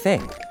apparently a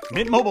thing.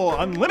 Mint Mobile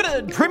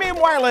Unlimited Premium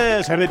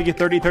Wireless. How to get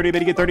 30, 30, bit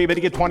to get 30, bit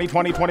to get 20,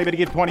 20, 20, bit to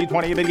get 20,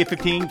 20, bit to get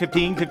 15,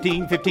 15,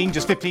 15, 15,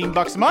 just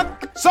 $15 a month?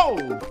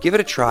 Sold! Give it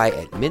a try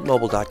at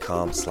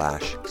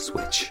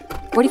mintmobile.com/switch.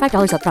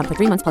 $45 up front for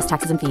 3 months plus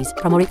taxes and fees.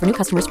 Promo rate for new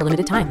customers for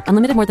limited time.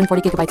 Unlimited more than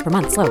 40 gigabytes per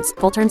month. Slows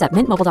full terms at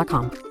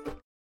mintmobile.com.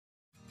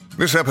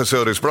 This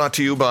episode is brought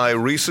to you by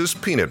Reese's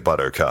Peanut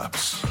Butter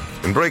Cups.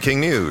 In breaking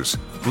news,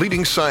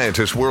 leading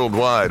scientists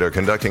worldwide are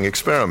conducting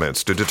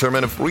experiments to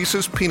determine if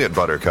Reese's Peanut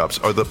Butter Cups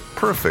are the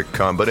perfect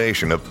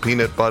combination of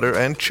peanut butter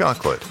and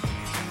chocolate.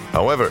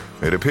 However,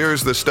 it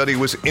appears the study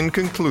was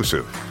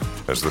inconclusive,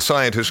 as the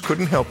scientists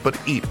couldn't help but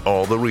eat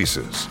all the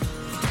Reese's.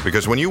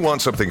 Because when you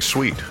want something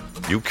sweet,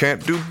 you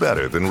can't do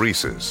better than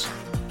Reese's.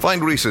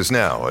 Find Reese's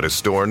now at a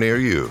store near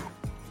you.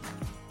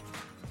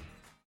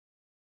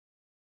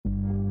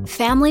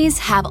 Families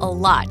have a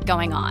lot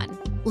going on.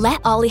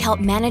 Let Ollie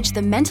help manage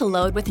the mental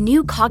load with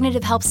new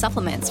cognitive help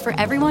supplements for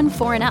everyone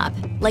 4 and up,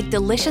 like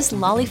delicious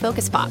Lolly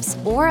Focus Pops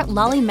or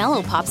Lolly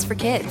Mellow Pops for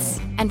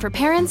kids. And for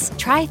parents,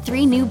 try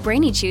 3 new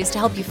Brainy Chews to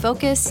help you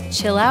focus,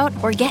 chill out,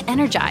 or get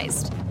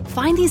energized.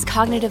 Find these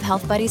cognitive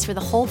health buddies for the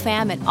whole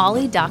fam at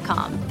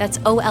ollie.com. That's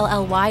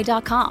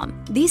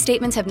OLLY.com. These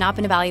statements have not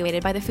been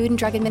evaluated by the Food and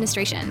Drug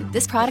Administration.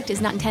 This product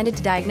is not intended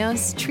to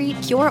diagnose, treat,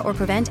 cure, or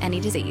prevent any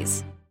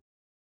disease.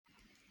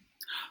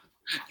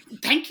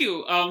 Thank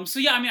you. So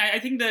yeah, I mean, I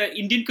think the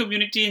Indian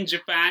community in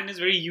Japan is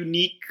very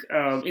unique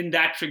in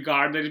that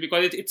regard,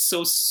 because it's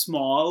so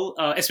small,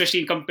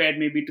 especially compared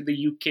maybe to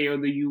the UK or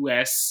the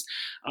US.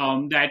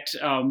 That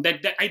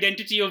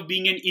identity of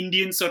being an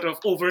Indian sort of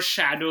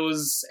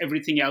overshadows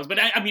everything else. But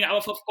I mean,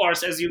 of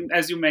course, as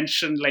you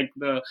mentioned, like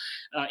the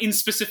in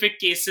specific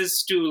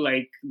cases too,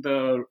 like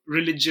the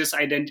religious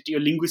identity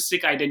or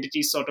linguistic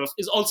identity sort of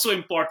is also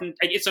important.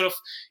 Like it's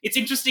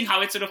interesting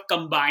how it sort of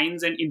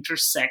combines and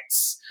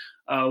intersects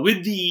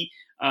with the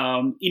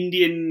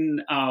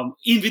Indian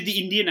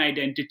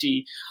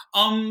identity.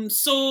 You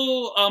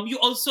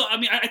also, I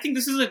mean, I think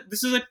this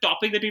is a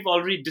topic that we've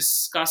already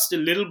discussed a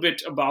little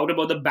bit about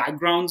the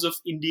backgrounds of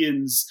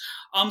Indians.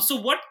 So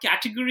what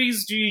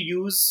categories do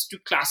you use to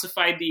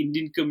classify the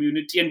Indian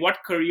community, and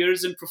what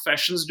careers and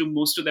professions do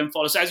most of them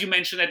follow? So as you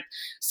mentioned that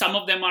some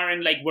of them are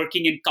in like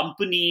working in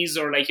companies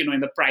or like, in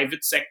the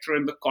private sector,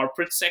 in the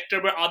corporate sector,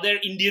 but are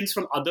there Indians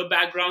from other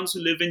backgrounds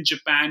who live in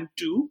Japan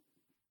too?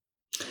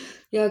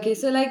 Yeah, okay.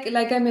 So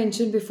like I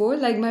mentioned before,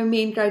 like my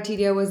main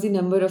criteria was the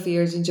number of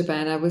years in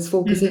Japan. I was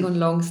focusing on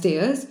long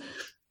stayers.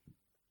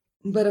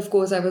 But of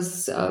course I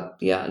was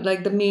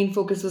like the main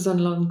focus was on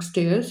long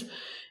stayers.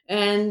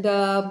 And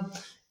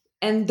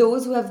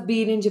those who have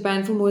been in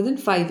Japan for more than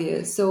 5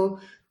 years. So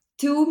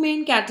 2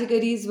 main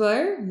categories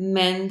were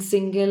men,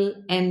 single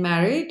and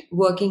married,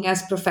 working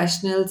as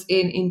professionals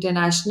in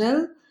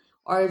international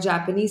or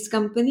Japanese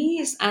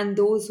companies, and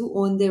those who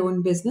own their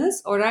own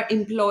business or are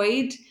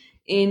employed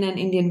in an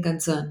Indian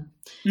concern.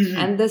 Mm-hmm.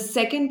 And the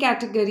second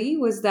category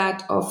was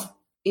that of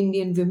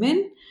Indian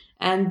women.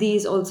 And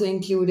these also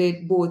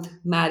included both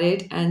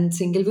married and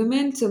single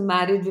women. So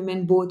married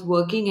women, both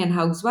working and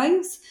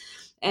housewives,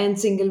 and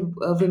single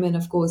women,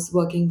 of course,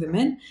 working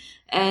women.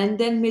 And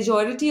then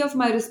majority of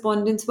my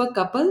respondents were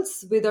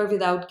couples with or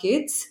without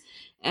kids.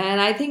 And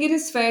I think it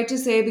is fair to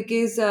say,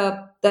 because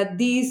that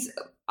these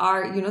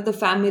are, the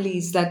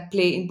families that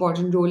play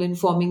important role in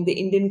forming the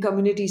Indian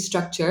community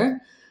structure,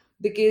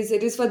 because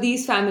it is for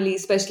these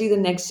families, especially the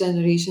next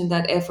generation,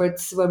 that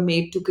efforts were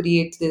made to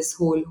create this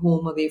whole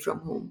home away from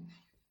home.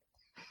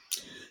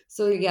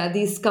 So yeah,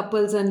 these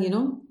couples and,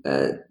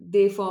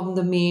 they form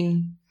the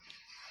main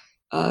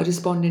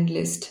respondent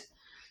list,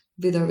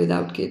 with or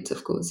without kids,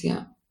 of course.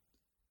 Yeah.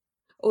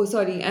 Oh,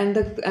 sorry. And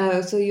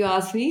so you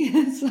asked me.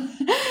 So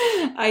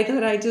I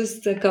thought I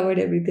just covered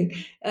everything.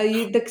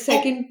 The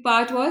second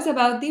part was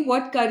about the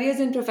what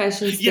careers and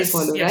professions they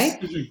follow, right?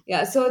 Mm-hmm.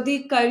 Yeah. So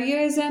the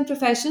careers and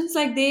professions,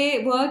 like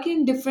they work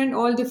in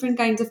all different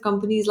kinds of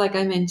companies, like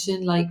I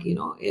mentioned, like,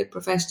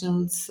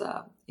 professionals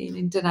in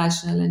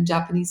international and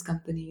Japanese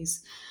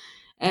companies.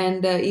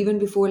 And even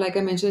before, like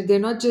I mentioned, they're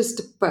not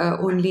just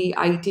only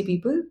IT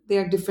people. They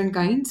are different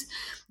kinds.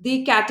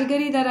 The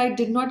category that I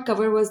did not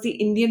cover was the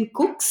Indian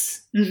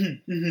cooks.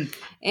 Mm-hmm, mm-hmm.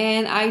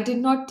 And I did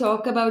not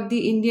talk about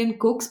the Indian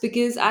cooks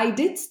because I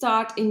did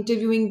start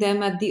interviewing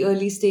them at the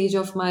early stage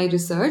of my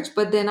research.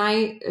 But then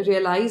I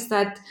realized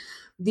that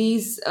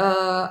these,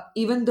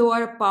 even though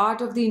are a part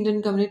of the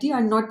Indian community,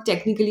 are not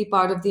technically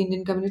part of the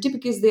Indian community,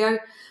 because they are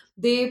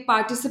they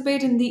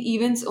participate in the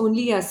events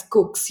only as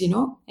cooks,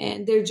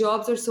 and their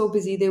jobs are so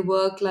busy. They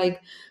work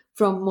like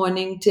from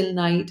morning till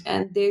night,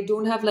 and they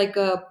don't have like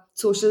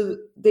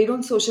they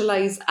don't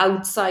socialize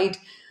outside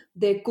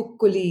their cook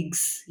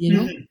colleagues,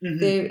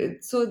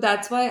 so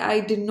that's why I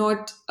did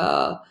not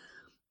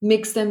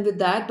mix them with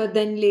that. But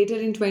then later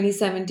in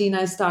 2017,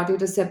 I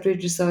started a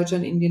separate research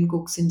on Indian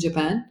cooks in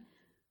Japan,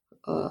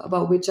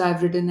 about which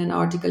I've written an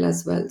article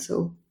as well.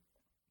 So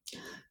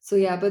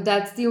yeah, but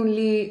that's the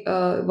only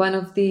one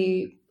of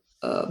the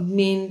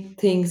main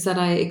things that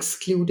I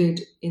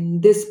excluded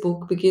in this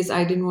book, because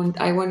I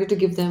wanted to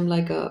give them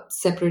like a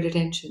separate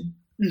attention.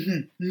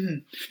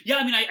 Yeah,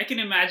 I mean, I can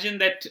imagine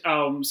that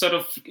sort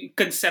of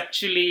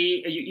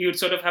conceptually, you'd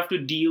sort of have to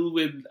deal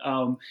with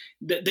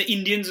the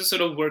Indians are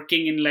sort of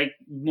working in like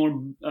more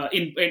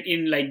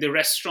in like the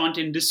restaurant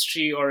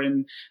industry or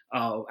in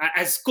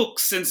as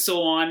cooks and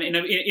so on,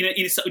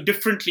 in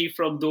differently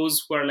from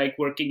those who are like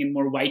working in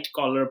more white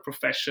collar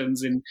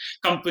professions in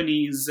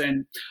companies.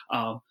 And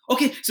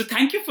okay, so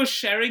thank you for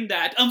sharing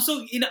that.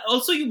 So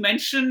also you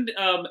mentioned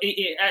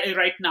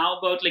right now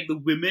about like the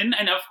women,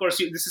 and of course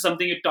this is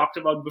something you talked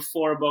about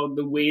before, about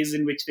the ways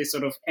in which they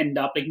sort of end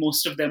up, like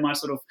most of them are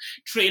sort of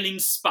trailing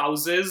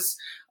spouses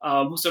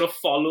who sort of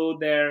follow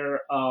their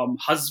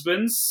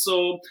husbands.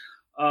 So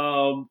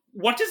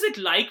what is it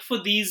like for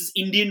these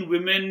Indian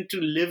women to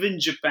live in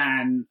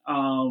Japan?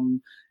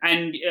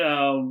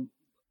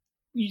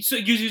 So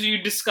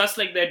you discuss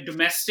like their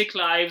domestic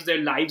lives,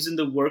 their lives in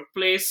the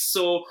workplace.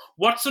 So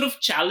what sort of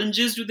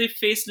challenges do they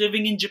face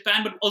living in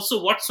Japan, but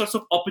also what sorts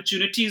of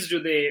opportunities do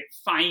they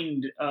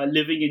find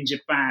living in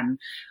Japan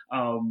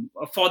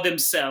for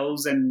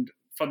themselves and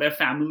for their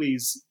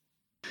families?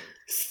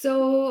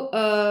 So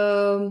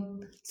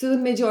the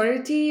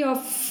majority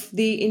of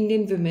the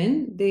Indian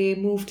women, they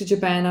moved to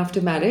Japan after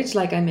marriage,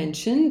 like I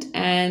mentioned,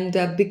 and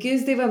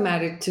because they were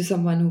married to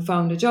someone who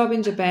found a job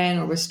in Japan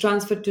or was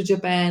transferred to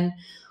Japan,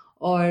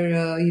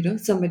 or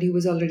somebody who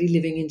was already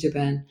living in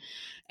Japan.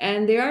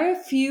 And there are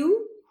a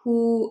few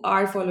who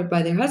are followed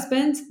by their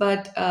husbands,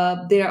 but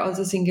there are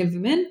also single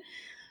women.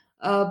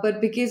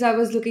 But because I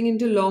was looking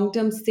into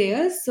long-term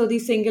stayers, so the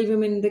single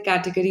women in the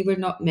category were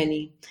not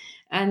many.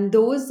 And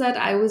those that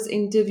I was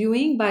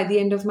interviewing by the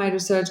end of my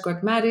research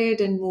got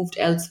married and moved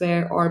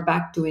elsewhere or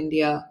back to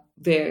India,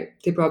 where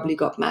they probably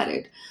got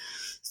married.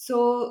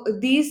 So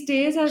these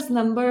days, as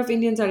number of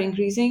Indians are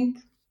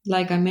increasing,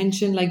 like I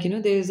mentioned,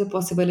 there is a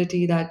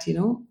possibility that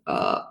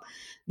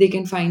they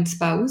can find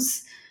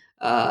spouse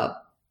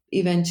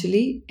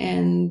eventually,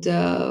 and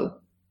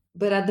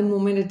but at the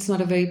moment it's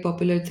not a very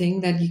popular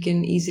thing that you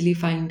can easily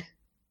find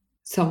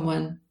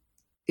someone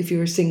if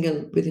you're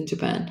single within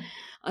Japan,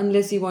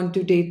 unless you want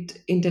to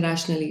date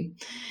internationally.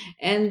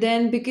 And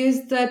then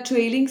because the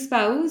trailing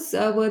spouse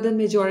were the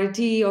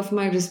majority of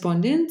my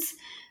respondents,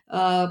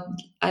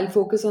 I'll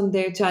focus on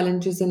their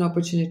challenges and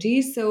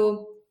opportunities.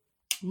 So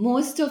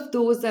most of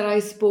those that I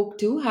spoke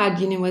to had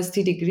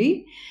university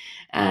degree,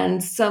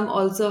 and some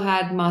also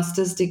had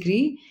master's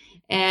degree,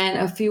 and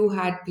a few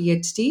had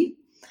PhD.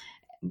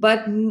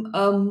 But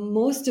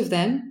most of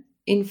them,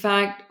 in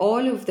fact,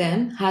 all of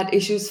them had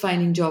issues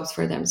finding jobs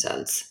for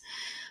themselves.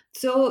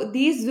 So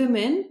these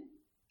women,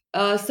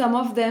 some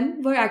of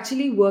them were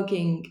actually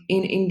working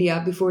in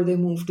India before they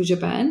moved to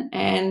Japan,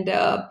 and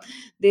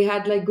they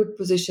had like good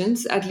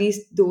positions. At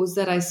least those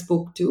that I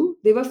spoke to,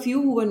 there were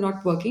few who were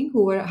not working,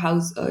 who were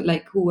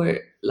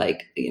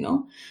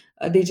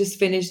they just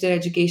finished their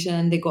education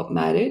and they got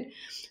married,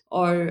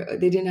 or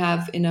they didn't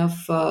have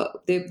enough.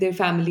 Their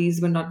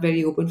families were not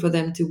very open for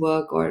them to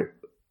work or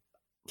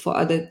for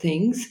other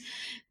things.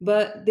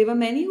 But there were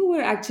many who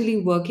were actually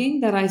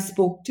working that I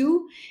spoke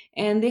to,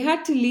 and they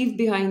had to leave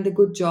behind the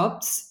good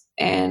jobs.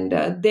 And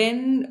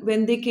then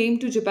when they came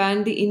to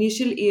Japan, the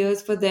initial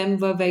years for them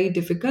were very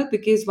difficult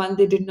because, one,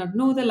 they did not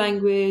know the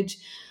language.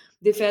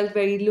 They felt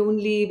very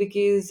lonely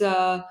because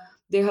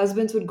their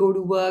husbands would go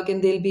to work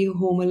and they'll be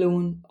home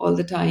alone all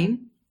the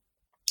time.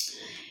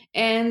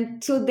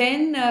 And so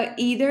then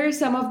either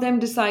some of them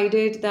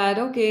decided that,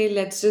 okay,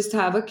 let's just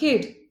have a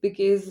kid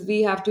because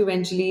we have to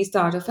eventually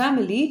start a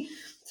family.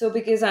 So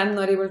because I'm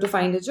not able to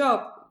find a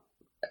job,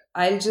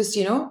 I'll just,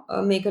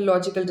 make a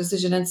logical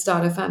decision and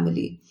start a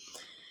family.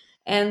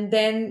 And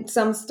then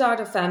some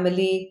start a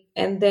family,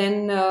 and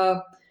then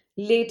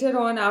later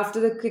on, after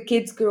the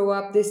kids grow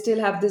up, they still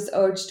have this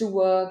urge to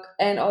work.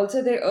 And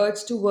also their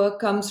urge to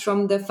work comes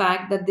from the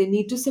fact that they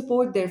need to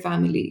support their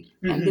family,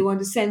 and they want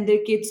to send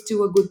their kids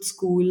to a good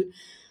school,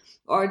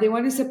 or they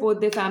want to support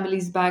their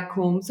families back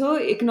home. So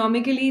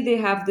economically, they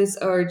have this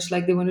urge,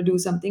 like they want to do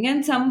something.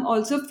 And some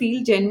also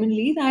feel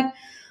genuinely that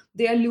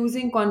they are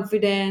losing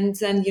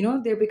confidence, and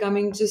they're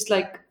becoming just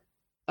like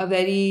a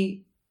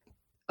very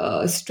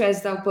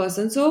stressed out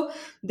person. So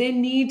they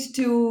need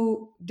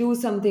to do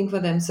something for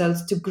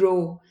themselves to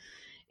grow.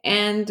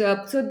 And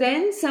so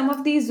then some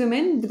of these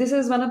women, this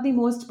is one of the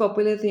most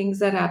popular things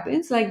that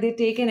happens, like they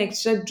take an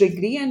extra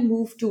degree and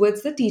move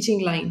towards the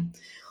teaching line,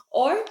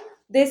 or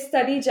they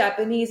study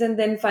Japanese and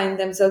then find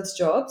themselves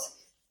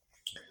jobs.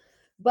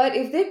 But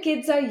if their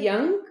kids are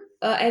young,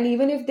 and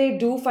even if they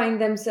do find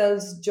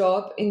themselves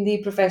job in the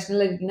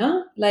professional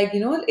arena, like,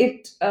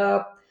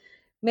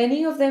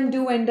 many of them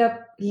do end up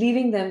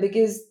leaving them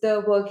because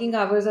the working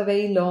hours are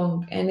very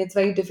long and it's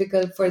very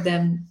difficult for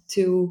them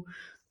to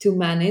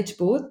manage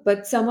both.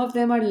 But some of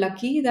them are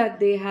lucky that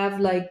they have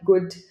like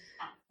good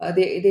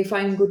they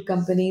find good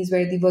companies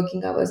where the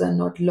working hours are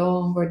not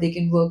long, or they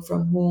can work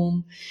from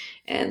home,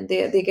 and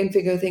they can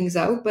figure things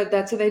out. But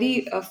that's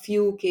a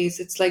few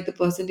case. It's like the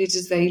percentage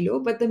is very low,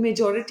 but the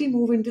majority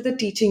move into the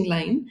teaching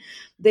line.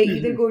 They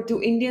either go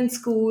to Indian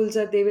schools,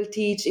 or they will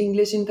teach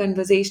English in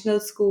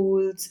conversational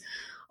schools,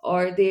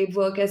 or they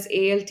work as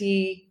ALT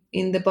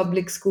in the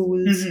public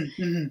schools.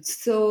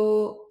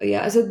 So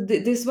yeah, so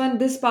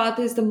this path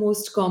is the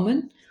most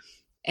common.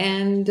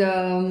 And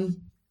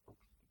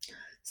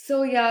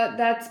so yeah,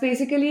 that's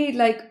basically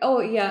like,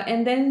 oh yeah.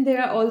 And then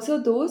there are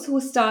also those who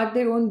start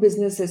their own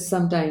businesses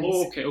sometimes.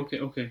 Oh,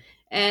 okay.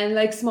 And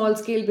like small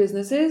scale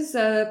businesses,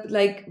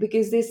 like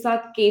because they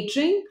start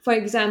catering. For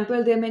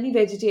example, there are many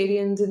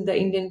vegetarians in the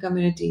Indian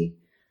community.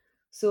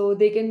 So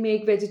they can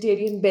make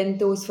vegetarian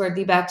bentos for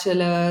the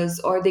bachelors,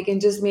 or they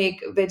can just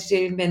make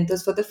vegetarian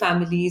bentos for the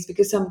families,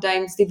 because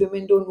sometimes the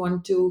women don't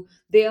want to,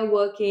 they are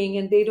working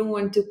and they don't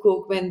want to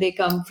cook when they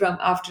come from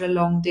after a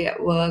long day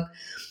at work.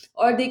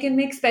 Or they can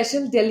make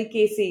special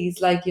delicacies,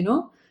 like,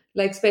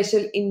 like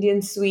special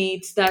Indian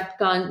sweets that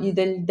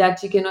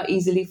you cannot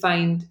easily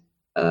find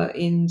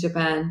in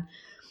Japan.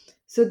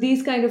 So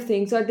these kind of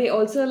things. Or they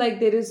also, like,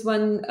 there is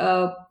one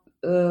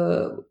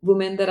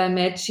woman that I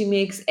met, she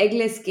makes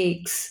eggless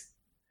cakes.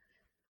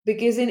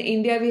 Because in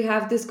India, we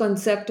have this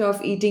concept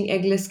of eating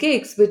eggless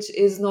cakes, which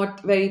is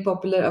not very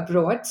popular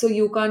abroad. So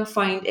you can't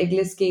find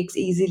eggless cakes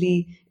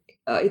easily.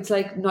 It's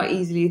like not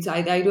easily.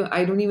 I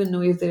don't even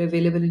know if they're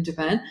available in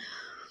Japan.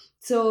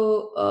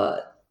 So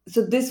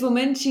this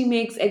woman, she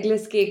makes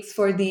eggless cakes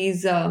for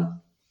these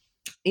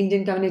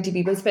Indian community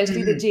people,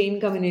 especially the Jain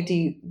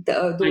community,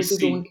 those who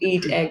don't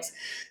eat eggs.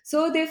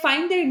 So they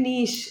find their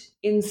niche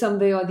in some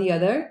way or the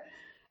other.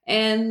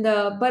 And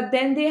but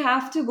then they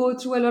have to go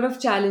through a lot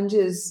of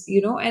challenges,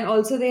 and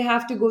also they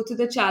have to go through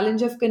the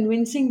challenge of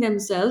convincing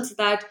themselves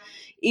that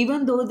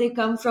even though they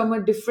come from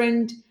a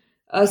different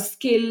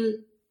skill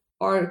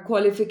or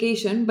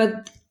qualification,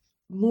 but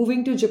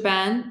moving to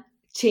Japan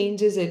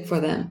changes it for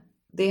them.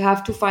 They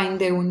have to find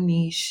their own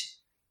niche.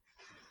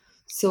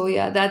 So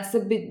yeah, that's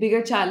a bit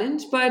bigger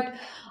challenge. But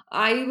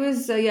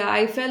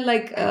I felt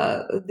like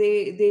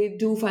they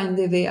do find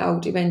their way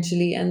out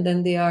eventually, and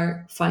then they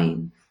are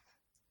fine.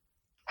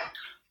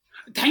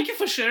 Thank you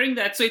for sharing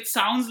that. So it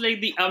sounds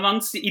like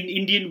amongst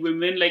Indian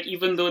women, like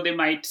even though they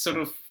might sort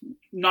of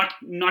not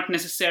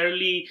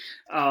necessarily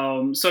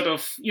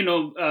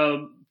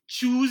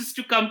choose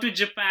to come to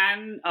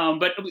Japan,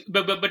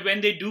 but when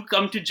they do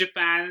come to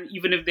Japan,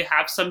 even if they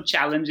have some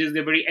challenges,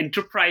 they're very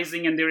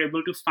enterprising and they're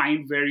able to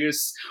find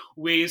various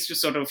ways to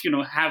sort of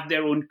have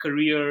their own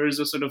careers,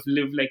 or sort of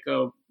live like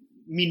a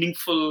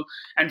meaningful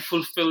and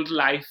fulfilled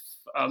life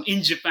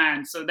in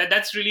Japan. So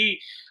that's really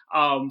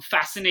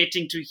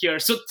fascinating to hear.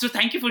 So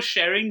thank you for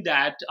sharing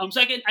that.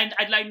 So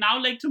I'd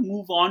like to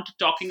move on to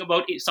talking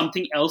about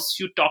something else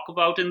you talk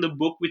about in the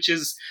book, which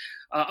is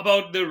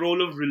about the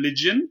role of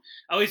religion.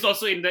 It's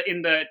also in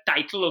the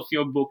title of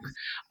your book.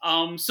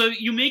 So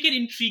you make an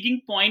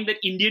intriguing point that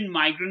Indian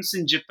migrants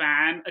in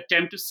Japan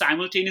attempt to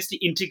simultaneously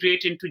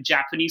integrate into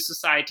Japanese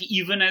society,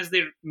 even as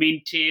they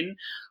maintain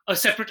a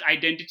separate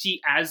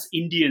identity as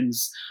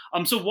Indians.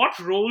 So what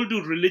role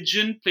do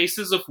religion,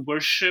 places of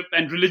worship,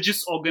 and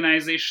religious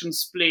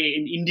organizations play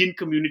in Indian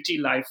community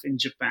life in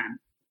Japan?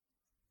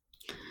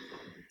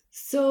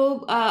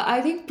 So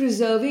I think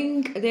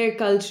preserving their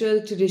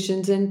cultural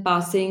traditions and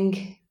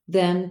passing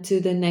them to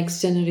the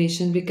next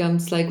generation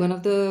becomes like one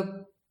of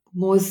the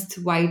most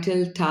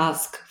vital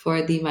tasks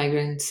for the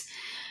migrants.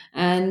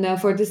 And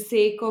for the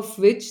sake of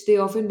which they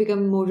often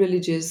become more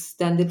religious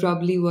than they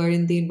probably were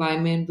in the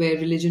environment where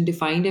religion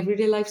defined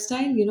everyday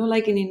lifestyle.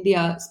 Like in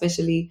India,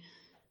 especially,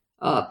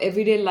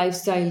 everyday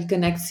lifestyle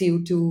connects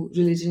you to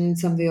religion in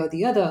some way or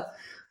the other.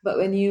 But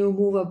when you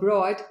move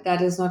abroad,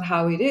 that is not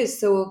how it is.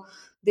 So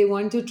they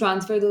want to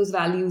transfer those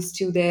values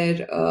to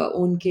their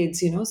own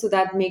kids, so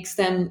that makes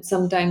them,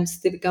 sometimes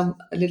they become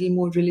a little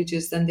more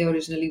religious than they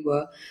originally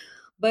were.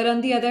 But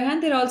on the other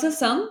hand, there are also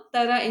some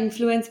that are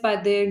influenced by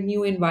their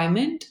new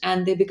environment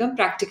and they become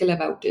practical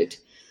about it.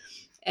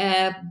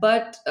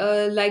 But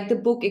like the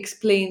book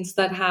explains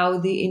that how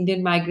the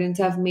Indian migrants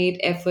have made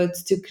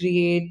efforts to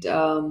create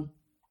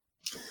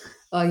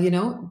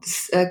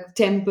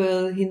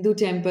temple, Hindu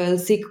temple,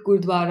 Sikh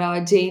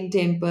Gurdwara, Jain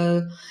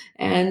temple,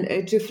 and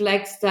it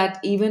reflects that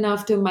even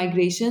after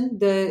migration,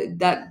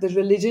 the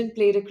religion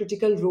played a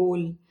critical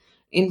role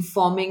in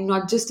forming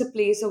not just a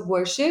place of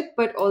worship,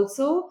 but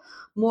also,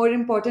 more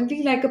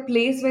importantly, like a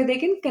place where they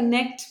can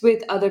connect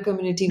with other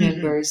community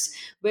members,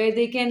 where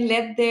they can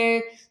let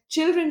their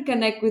children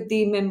connect with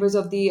the members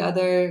of the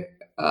other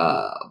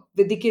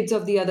with the kids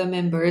of the other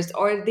members,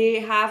 or they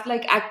have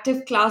like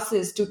active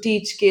classes to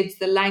teach kids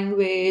the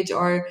language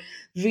or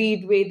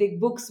read Vedic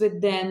books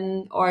with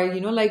them, or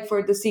like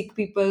for the Sikh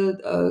people,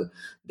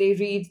 they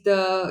read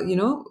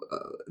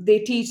they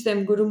teach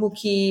them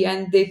Gurumukhi,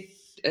 and they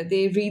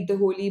read the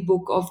holy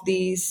book of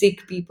the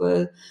Sikh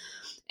people.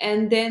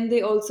 And then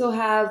they also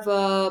have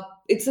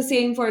it's the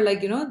same for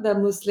like the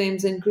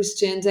Muslims and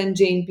Christians and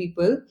Jain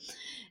people.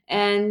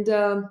 And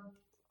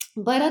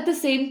but at the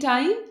same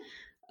time,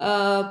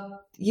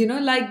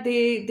 like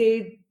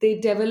they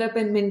develop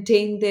and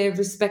maintain their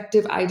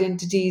respective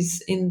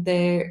identities in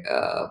their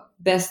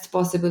best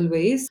possible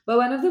ways. But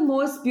one of the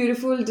most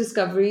beautiful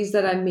discoveries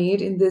that I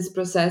made in this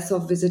process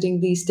of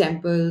visiting these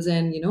temples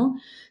and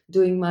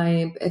doing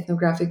my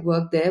ethnographic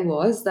work there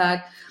was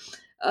that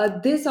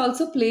this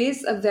also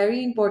plays a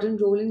very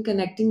important role in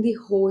connecting the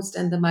host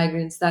and the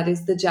migrants, that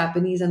is, the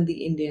Japanese and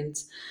the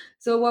Indians.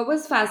 So, what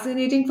was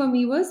fascinating for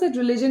me was that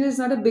religion is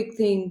not a big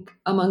thing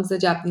amongst the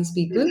Japanese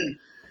people,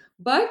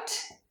 but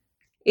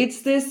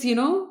it's this,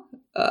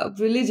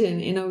 religion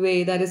in a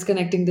way that is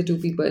connecting the two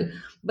people.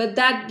 But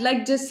that,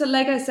 like, just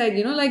like I said,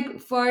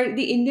 like for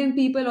the Indian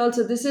people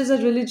also, this is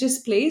a religious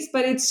place,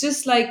 but it's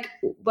just like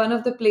one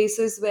of the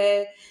places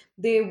where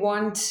they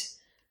want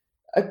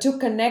to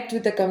connect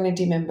with the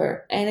community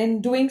member. And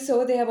in doing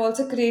so, they have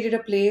also created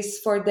a place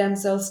for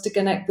themselves to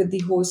connect with the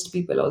host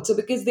people also,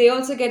 because they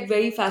also get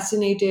very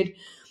fascinated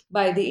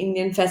by the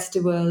Indian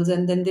festivals,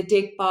 and then they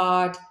take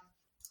part.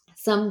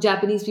 Some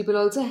Japanese people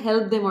also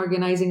help them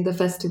organizing the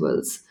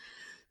festivals.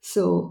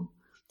 So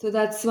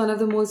that's one of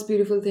the most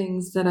beautiful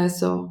things that I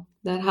saw,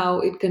 that how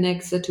it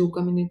connects the two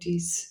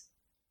communities.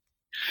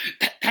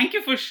 Thank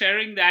you for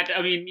sharing that.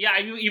 I mean, yeah,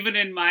 even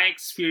in my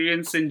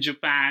experience in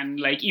Japan,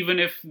 like even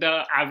if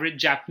the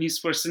average Japanese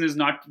person is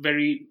not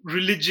very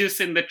religious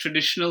in the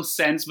traditional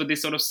sense, but they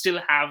sort of still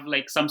have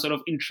like some sort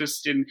of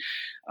interest in,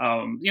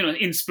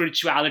 in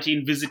spirituality,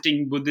 in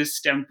visiting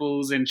Buddhist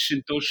temples and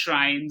Shinto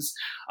shrines.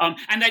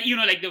 And that,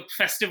 like the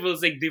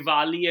festivals like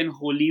Diwali and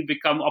Holi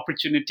become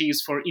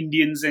opportunities for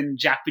Indians and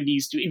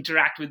Japanese to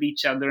interact with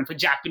each other and for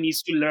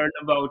Japanese to learn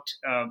about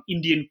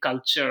Indian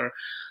culture.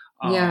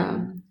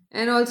 Yeah.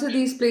 And also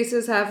these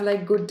places have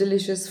like good,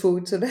 delicious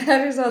food. So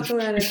that is also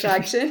an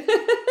attraction.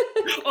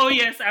 Oh,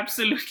 yes,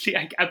 absolutely.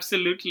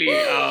 Absolutely.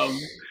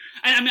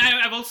 And I mean,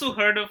 I've also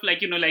heard of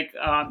like,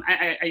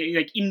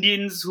 like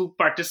Indians who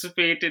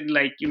participate in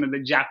like,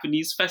 the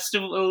Japanese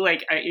festival,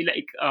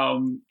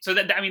 so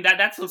that, I mean,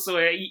 that's also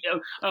a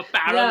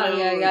parallel.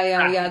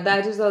 Yeah.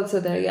 That is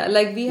also there. Yeah.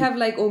 Like we have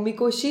like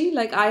Omikoshi,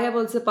 like I have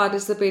also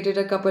participated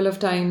a couple of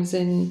times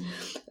in,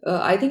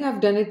 I think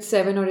I've done it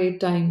 7 or 8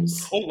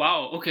 times. Oh,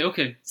 wow.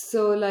 Okay.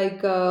 So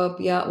like,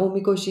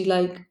 Omikoshi,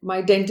 like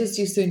my dentist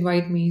used to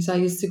invite me. So I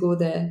used to go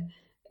there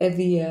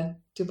every year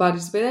to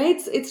participate. And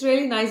it's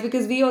really nice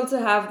because we also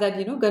have that,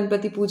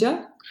 Ganpati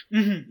Puja,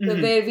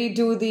 where we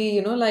do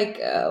the,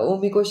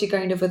 Omikoshi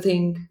kind of a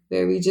thing,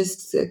 where we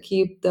just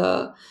keep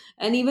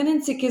and even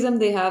in Sikhism,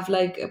 they have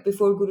like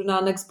before Guru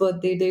Nanak's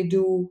birthday, they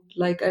do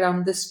like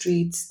around the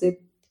streets, they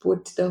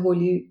put the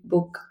holy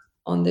book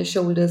on their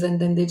shoulders and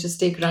then they just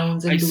take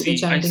rounds and do the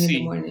chanting in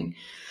the morning.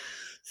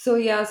 So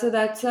yeah, so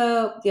that's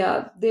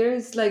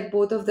there's like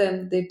both of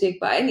them, they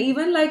take part. And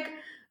even like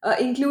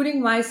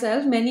including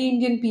myself, many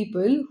Indian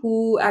people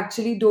who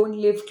actually don't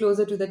live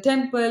closer to the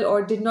temple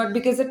or did not,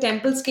 because the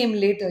temples came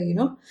later,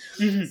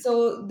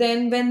 So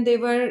then when they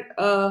were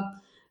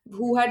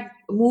who had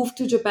moved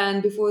to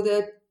Japan before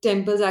the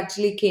temples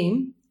actually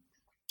came,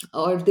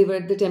 or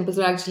the temples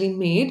were actually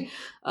made,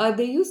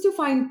 they used to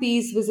find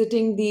peace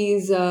visiting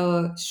these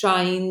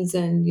shrines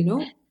and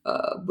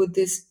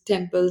Buddhist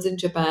temples in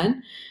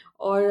Japan.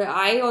 Or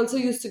I also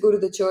used to go to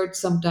the church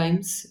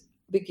sometimes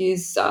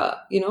because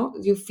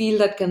you feel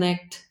that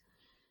connect,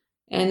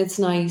 and it's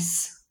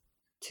nice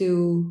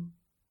to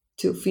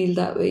feel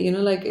that way,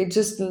 like it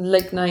just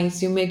like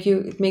nice, it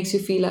makes you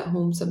feel at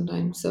home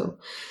sometimes.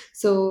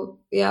 So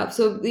yeah,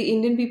 so the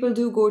Indian people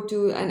do go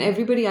to, and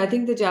everybody, I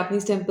think the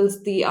Japanese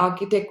temples, the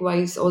architect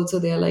wise also,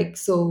 they're like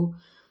so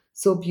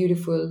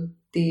beautiful.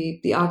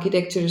 The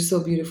architecture is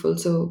so beautiful,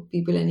 so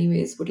people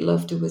anyways would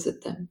love to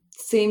visit them.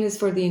 Same is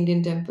for the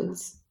Indian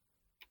temples.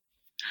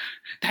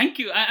 Thank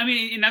you. I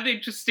mean, another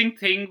interesting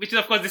thing, which is,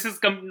 of course, this is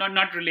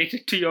not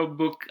related to your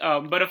book,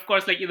 but of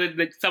course, like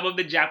some of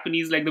the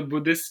Japanese, like the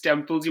Buddhist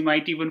temples, you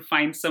might even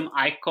find some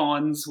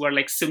icons who are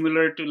like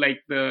similar to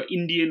like the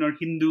Indian or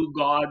Hindu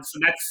gods. So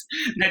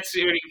that's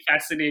really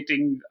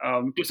fascinating.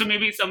 So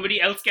maybe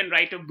somebody else can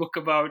write a book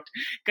about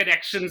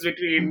connections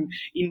between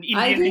Indian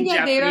and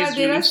Japanese.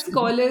 There are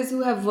scholars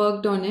who have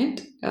worked on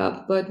it,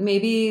 but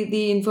maybe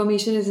the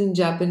information is in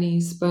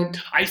Japanese. But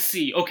I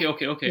see. Okay.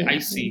 Yeah. I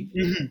see.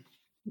 Mm-hmm.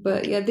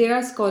 But yeah, there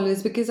are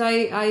scholars, because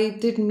I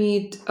did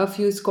meet a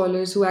few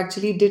scholars who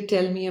actually did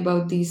tell me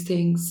about these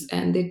things,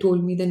 and they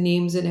told me the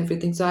names and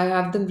everything. So I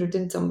have them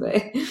written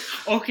somewhere.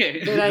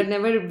 Okay. But I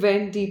never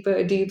went deep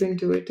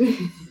into it.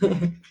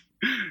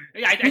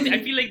 Yeah, I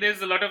feel like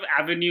there's a lot of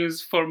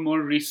avenues for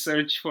more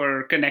research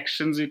for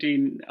connections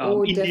between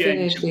India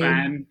and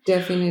Japan.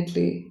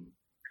 Definitely.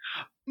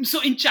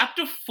 So in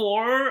chapter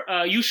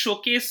 4, you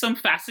showcase some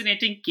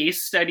fascinating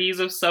case studies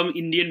of some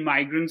Indian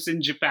migrants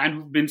in Japan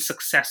who've been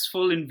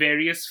successful in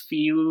various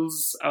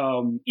fields,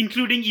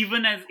 including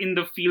even as in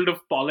the field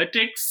of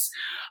politics.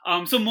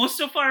 So most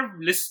of our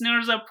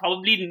listeners are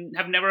probably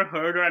have never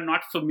heard or are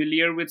not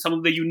familiar with some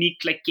of the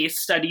unique case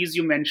studies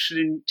you mentioned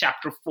in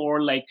chapter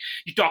 4. Like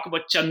you talk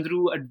about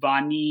Chandru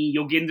Advani,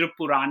 Yogendra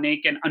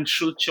Puranik, and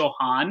Anshul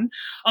Chauhan.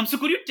 So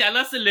could you tell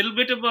us a little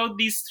bit about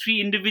these three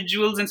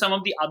individuals and some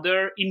of the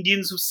other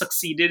Indians who've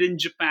succeeded in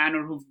Japan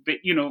or who've been,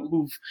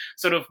 who've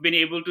sort of been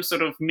able to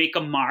sort of make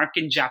a mark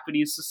in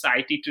Japanese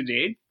society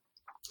today?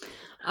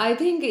 I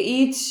think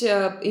each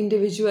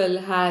individual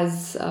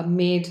has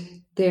made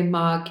their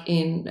mark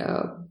in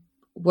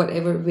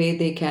whatever way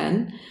they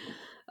can.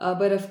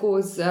 But of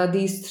course,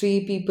 these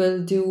three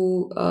people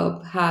do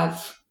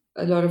have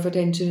a lot of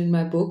attention in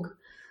my book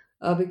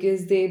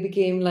because they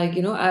became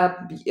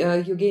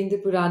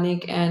Yogendra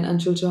Puranik and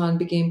Anshul Chauhan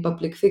became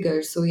public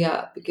figures. So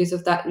yeah, because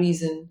of that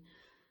reason,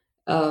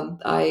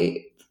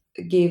 I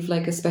gave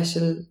a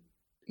special,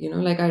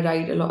 I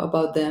write a lot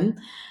about them.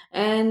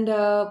 And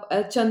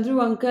Chandru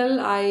uncle,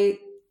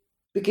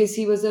 because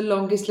he was the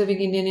longest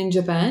living Indian in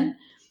Japan,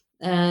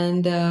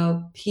 and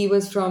he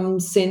was from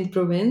Sindh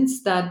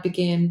province that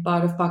became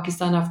part of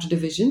Pakistan after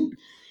division,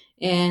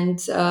 and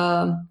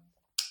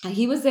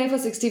he was there for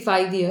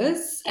 65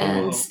 years,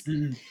 and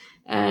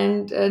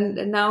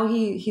now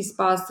he's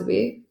passed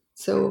away.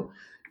 So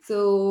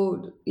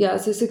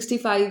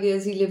 65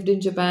 years he lived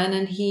in Japan,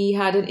 and he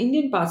had an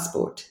Indian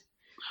passport.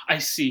 I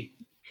see.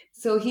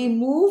 So he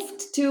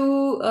moved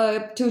to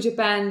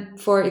Japan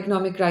for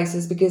economic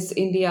crisis because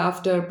India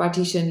after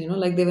partition,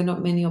 there were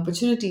not many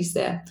opportunities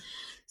there.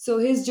 So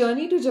his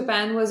journey to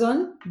Japan was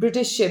on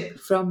British ship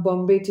from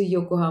Bombay to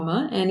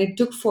Yokohama, and it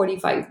took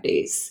 45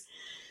 days.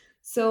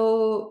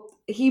 So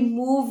he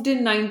moved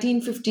in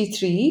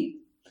 1953,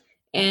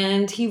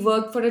 and he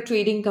worked for a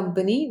trading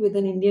company with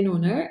an Indian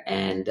owner.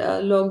 And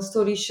long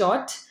story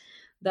short,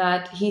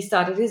 that he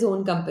started his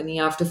own company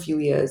after a few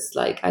years.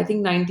 I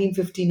think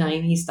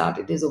 1959, he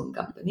started his own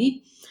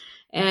company.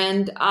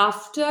 And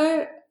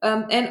after,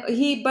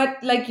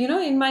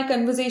 in my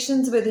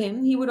conversations with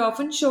him, he would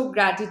often show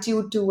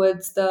gratitude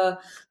towards the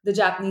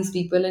Japanese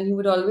people. And he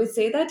would always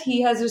say that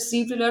he has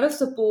received a lot of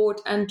support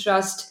and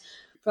trust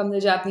from the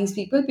Japanese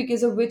people,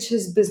 because of which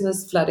his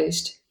business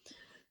flourished.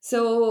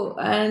 So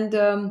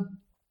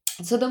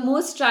the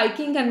most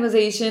striking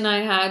conversation I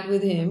had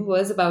with him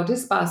was about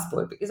his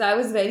passport, because I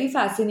was very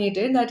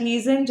fascinated that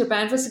he's in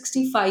Japan for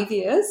 65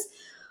 years,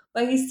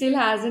 but he still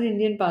has an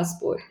Indian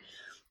passport.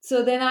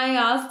 So then I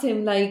asked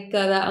him,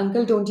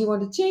 uncle, don't you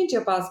want to change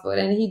your passport?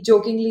 And he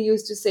jokingly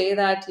used to say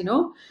that,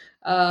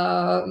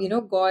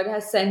 God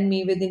has sent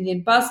me with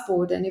Indian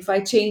passport, and if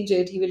I change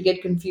it, he will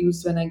get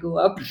confused when I go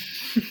up.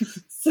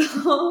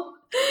 So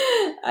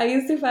I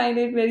used to find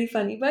it very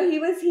funny. But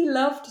he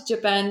loved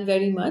Japan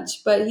very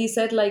much. But he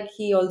said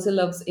he also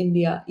loves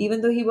India.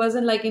 Even though he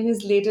wasn't in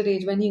his later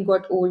age, when he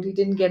got old, he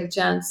didn't get a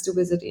chance to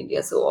visit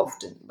India so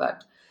often.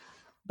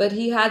 But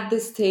he had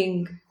this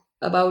thing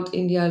about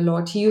India a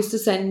lot. He used to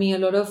send me a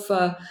lot of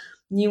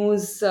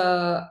news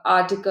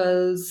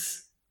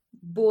articles,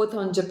 both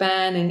on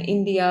Japan and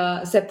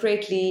India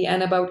separately,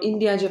 and about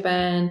India,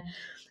 Japan.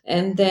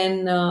 And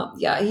then,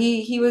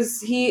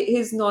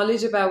 his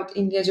knowledge about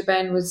India,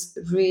 Japan was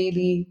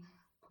really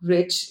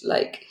rich.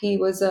 He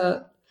was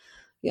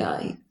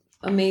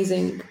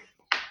amazing.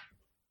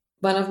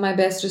 One of my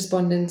best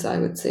respondents, I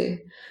would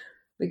say,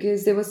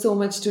 because there was so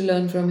much to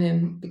learn from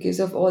him because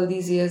of all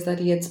these years that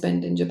he had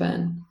spent in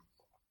Japan.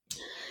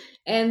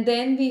 And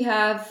then we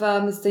have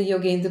Mr.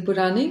 Yogendra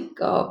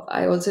Puranik.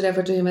 I also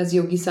refer to him as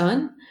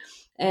Yogi-san.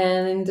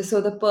 And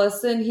so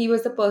he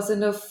was the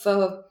person of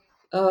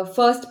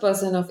first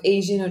person of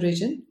Asian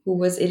origin who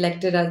was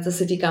elected as the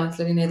city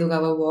councillor in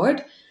Edogawa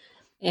ward.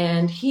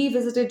 And he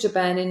visited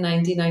Japan in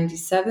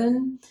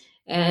 1997,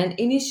 and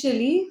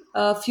initially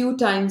a few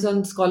times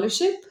on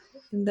scholarship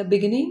in the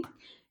beginning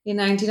in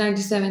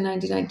 1997,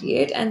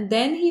 1998. And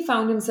then he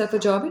found himself a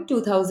job in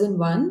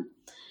 2001.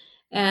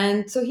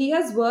 And so he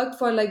has worked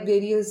for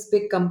various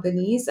big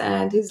companies,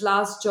 and his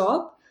last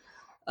job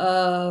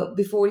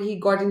before he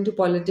got into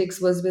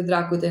politics was with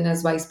Rakuten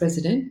as vice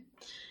president.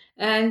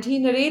 And he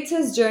narrates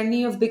his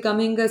journey of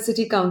becoming a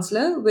city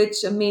councillor,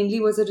 which mainly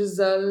was a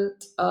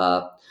result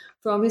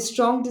from his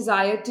strong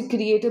desire to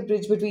create a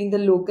bridge between the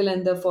local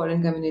and the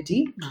foreign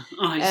community.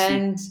 I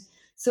see.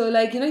 So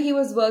he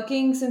was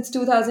working since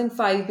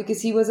 2005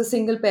 because he was a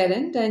single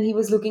parent and he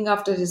was looking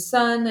after his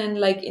son. And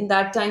in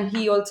that time,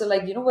 he also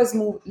was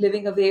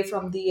living away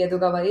from the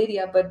Edogawa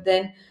area. But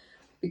then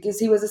because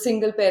he was a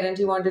single parent,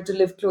 he wanted to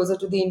live closer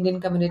to the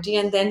Indian community.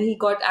 And then he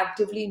got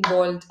actively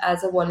involved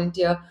as a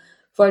volunteer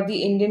for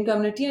the Indian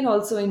community and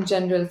also in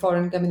general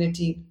foreign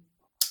community.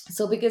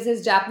 So because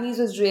his Japanese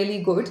was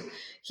really good,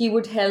 he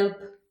would help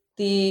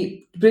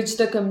bridge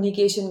the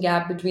communication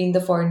gap between the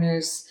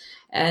foreigners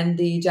and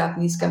the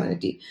Japanese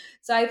community.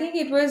 So I think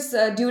it was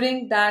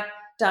during that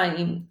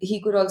time he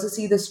could also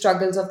see the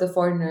struggles of the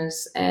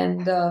foreigners.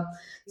 And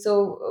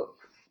so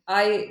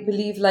I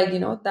believe,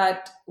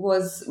 that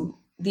was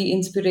the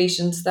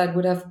inspirations that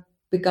would have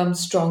become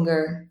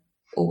stronger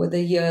over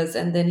the years.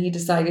 And then he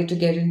decided to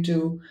get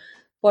into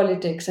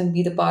politics and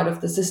be the part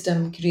of the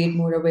system, create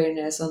more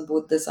awareness on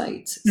both the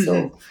sides.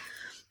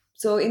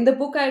 So in the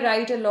book, I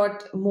write a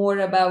lot more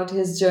about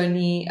his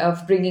journey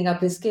of bringing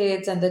up his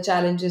kids and the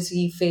challenges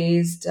he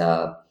faced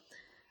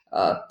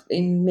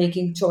in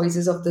making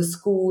choices of the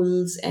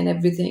schools and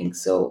everything.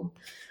 So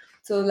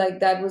like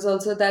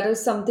that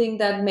is something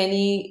that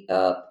many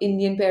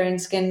Indian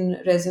parents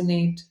can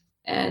resonate.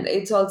 And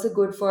it's also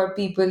good for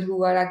people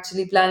who are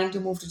actually planning to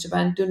move to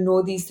Japan to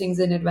know these things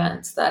in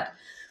advance, that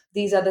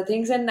these are the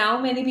things. And now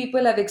many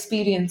people have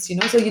experience,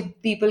 so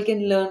people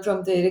can learn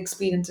from their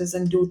experiences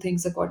and do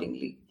things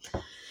accordingly.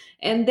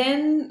 And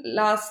then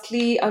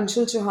lastly,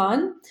 Anshul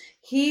Chauhan,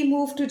 he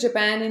moved to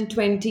Japan in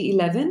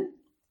 2011,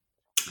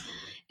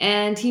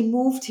 and he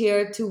moved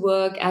here to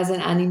work as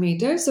an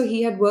animator. So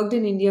he had worked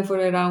in India for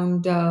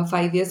around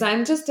 5 years.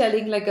 I'm just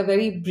telling like a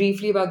very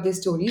briefly about their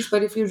stories,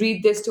 but if you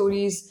read their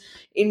stories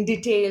in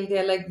detail,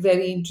 they're like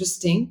very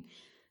interesting,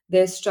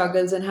 their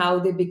struggles and how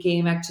they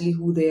became actually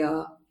who they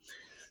are.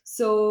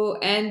 So,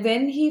 and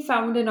when he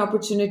found an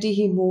opportunity,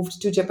 he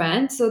moved to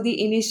Japan. So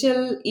the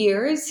initial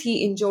years,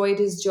 he enjoyed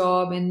his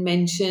job and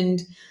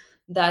mentioned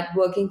that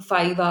working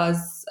 5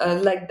 hours,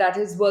 like that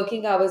his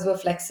working hours were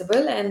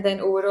flexible, and then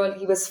overall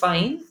he was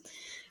fine.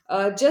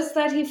 Just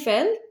that he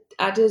felt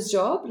at his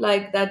job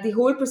like that the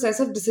whole process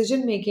of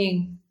decision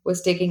making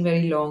was taking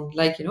very long.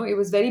 Like, it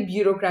was very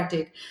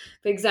bureaucratic.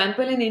 For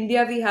example, in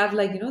India, we have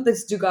like,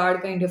 this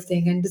jugaad kind of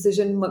thing, and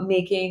decision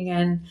making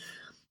and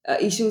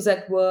issues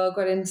at work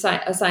or in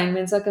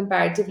assignments are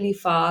comparatively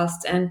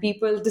fast and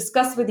people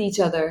discuss with each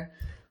other.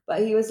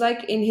 But he was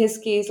like, in his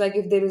case, like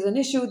if there is an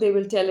issue, they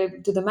will tell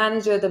it to the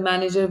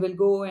manager will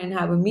go and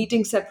have a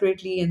meeting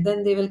separately, and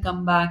then they will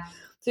come back.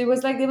 So it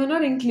was like they were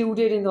not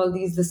included in all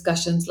these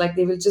discussions, like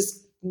they will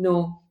just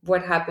know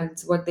what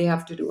happens, what they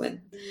have to do. And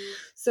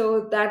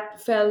so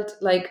that felt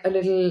like a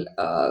little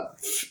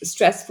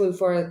stressful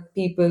for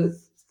people,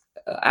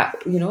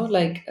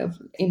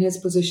 in his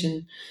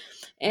position.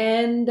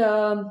 And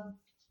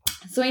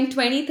so in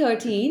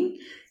 2013,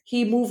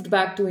 he moved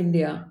back to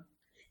India.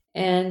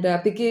 And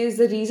because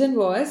the reason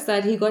was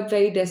that he got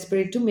very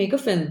desperate to make a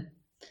film.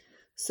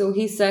 So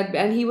he said,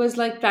 and he was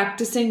like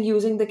practicing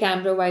using the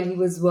camera while he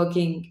was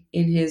working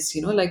in his,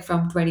 like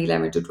from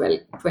 2011 to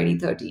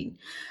 2013.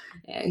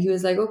 He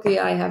was like, okay,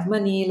 I have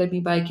money, let me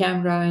buy a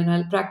camera and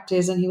I'll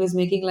practice. And he was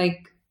making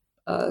like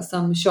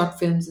some short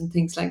films and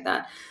things like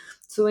that.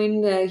 So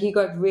when he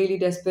got really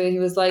desperate, he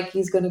was like,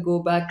 he's going to go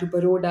back to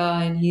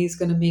Baroda and he's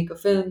going to make a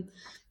film.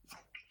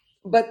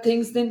 But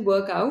things didn't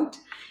work out.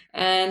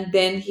 And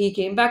then he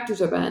came back to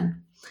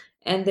Japan.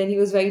 And then he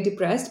was very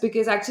depressed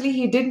because actually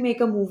he did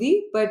make a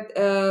movie, but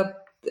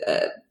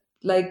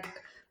like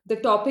the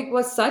topic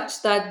was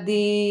such that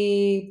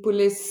the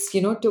police,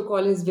 took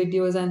all his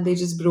videos and they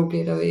just broke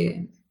it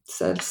away.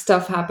 So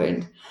stuff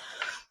happened.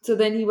 So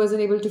then he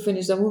wasn't able to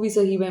finish the movie.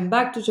 So he went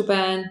back to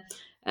Japan.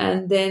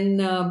 And then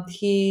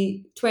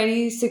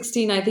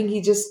 2016, I think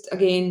he just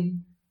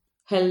again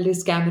held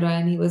his camera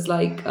and he was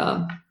like,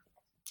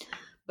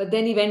 but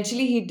then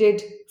eventually he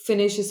did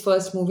finish his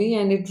first movie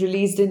and it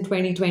released in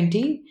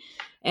 2020.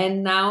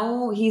 And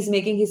now he's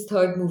making his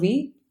third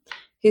movie.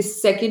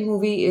 His second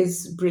movie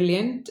is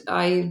brilliant.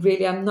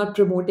 I'm not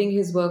promoting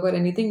his work or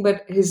anything,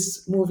 but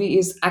his movie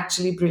is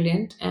actually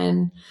brilliant.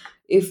 And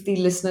if the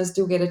listeners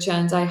do get a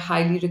chance, I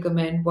highly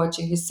recommend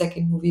watching his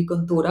second movie,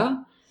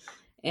 Kontora.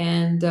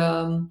 And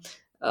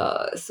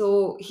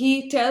so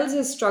he tells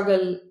his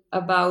struggle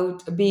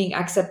about being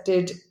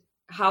accepted,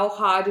 how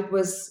hard it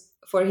was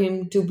for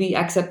him to be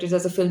accepted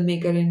as a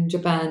filmmaker in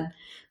Japan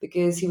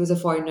because he was a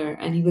foreigner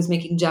and he was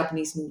making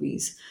Japanese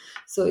movies.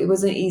 So it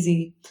wasn't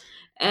easy.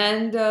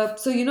 And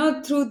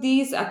so, through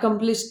these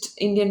accomplished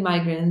Indian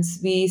migrants,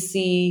 we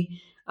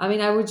see,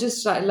 I would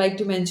just like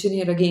to mention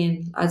here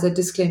again as a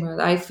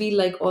disclaimer, I feel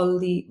like all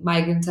the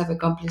migrants have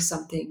accomplished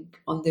something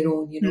on their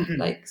own,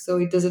 so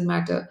it doesn't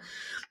matter.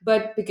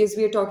 But because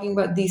we are talking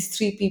about these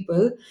three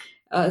people,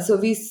 so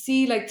we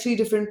see like three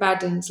different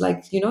patterns.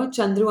 Like,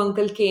 Chandru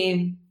uncle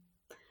came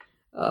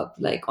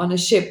like on a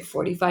ship,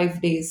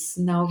 45 days.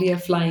 Now we are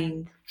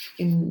flying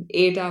in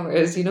 8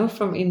 hours,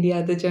 from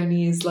India. The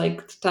journey is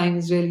like, the time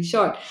is really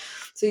short.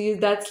 So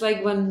that's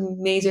like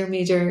one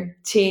major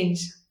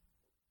change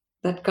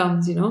that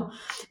comes,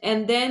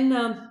 And then,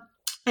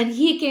 and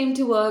he came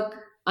to work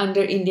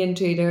under Indian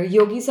trader.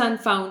 Yogi-san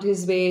found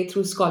his way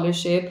through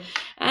scholarship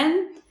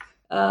and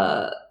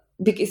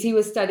because he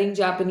was studying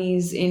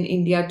Japanese in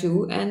India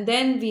too. And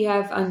then we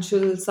have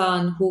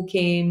Anshul-san, who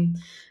came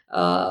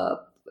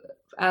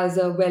as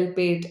a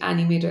well-paid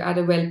animator, at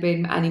a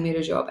well-paid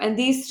animator job. And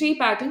these three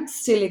patterns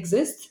still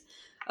exist,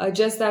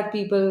 just that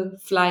people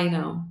fly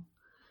now.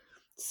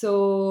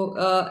 So,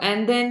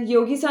 and then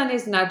Yogi-san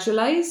is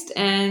naturalized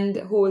and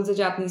holds a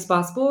Japanese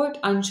passport.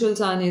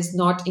 Anshul-san is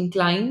not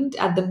inclined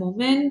at the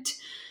moment,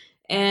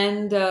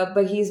 and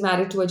but he's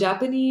married to a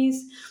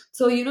Japanese.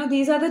 So,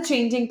 these are the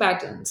changing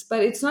patterns.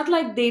 But it's not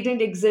like they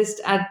didn't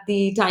exist at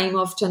the time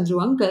of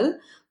Chandru Uncle,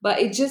 but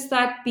it's just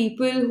that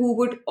people who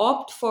would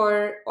opt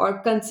for or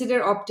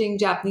consider opting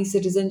Japanese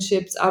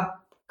citizenships are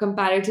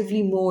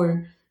comparatively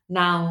more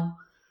now.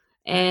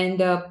 And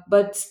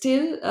but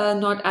still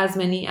not as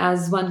many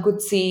as one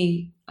could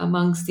see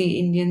amongst the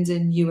Indians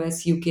in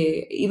US,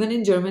 UK. Even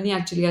in Germany,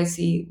 actually, I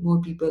see more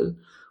people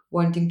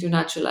wanting to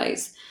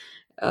naturalize,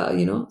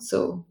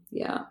 so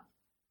yeah.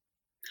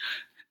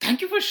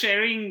 Thank you for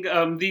sharing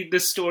the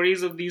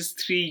stories of these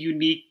three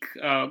unique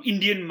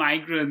Indian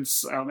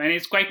migrants. And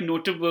it's quite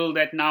notable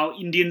that now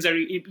Indians are,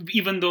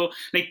 even though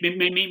like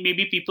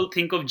maybe people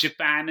think of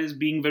Japan as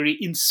being very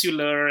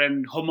insular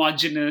and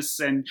homogenous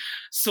and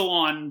so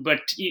on, but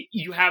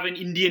you have an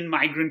Indian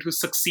migrant who's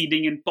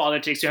succeeding in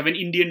politics. You have an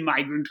Indian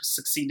migrant who's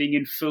succeeding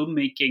in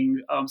filmmaking.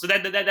 So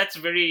that's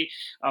very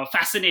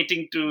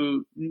fascinating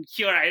to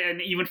hear.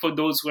 And even for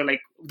those who are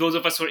like, those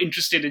of us who are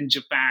interested in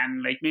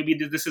Japan, like maybe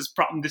this is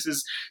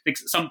like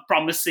some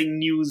promising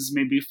news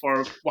maybe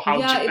for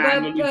how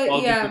Japan will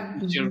evolve in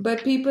the future.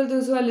 But people,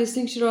 those who are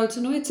listening, should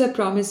also know it's a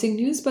promising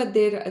news, but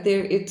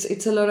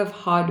it's a lot of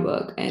hard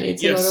work, and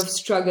it's a lot of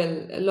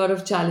struggle, a lot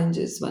of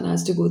challenges one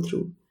has to go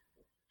through.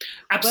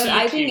 Absolutely. But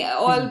I think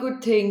all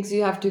good things,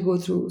 you have to go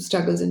through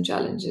struggles and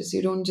challenges.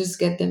 You don't just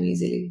get them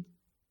easily.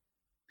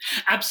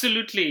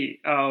 Absolutely.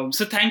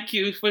 So thank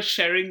you for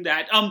sharing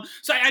that.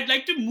 So I'd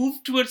like to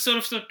move towards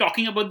sort of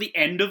talking about the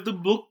end of the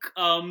book.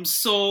 In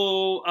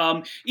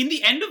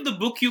the end of the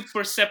book, you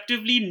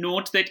perceptively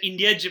note that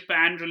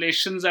India-Japan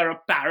relations are a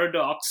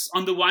paradox.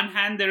 On the one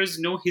hand, there is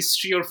no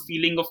history or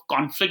feeling of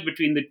conflict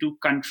between the two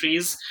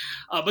countries,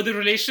 but the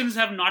relations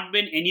have not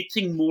been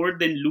anything more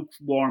than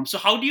lukewarm. So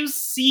how do you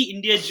see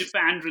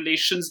India-Japan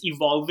relations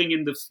evolving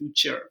in the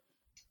future?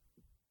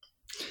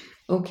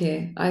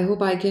 Okay, I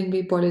hope I can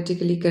be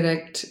politically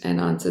correct and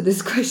answer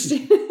this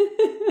question.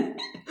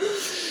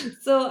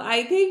 So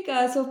I think,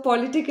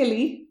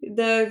 politically,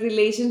 the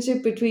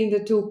relationship between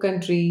the two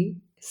countries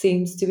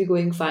seems to be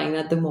going fine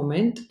at the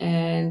moment.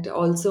 And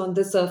also on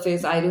the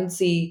surface, I don't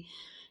see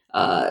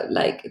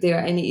like there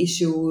are any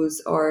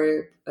issues,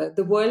 or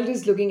the world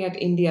is looking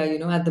at India,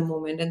 at the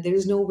moment. And there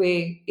is no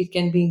way it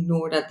can be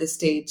ignored at this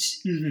stage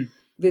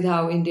with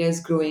how India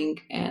is growing.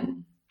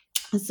 And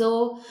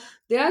so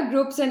there are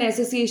groups and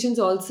associations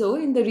also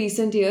in the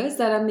recent years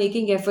that are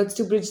making efforts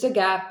to bridge the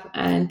gap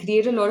and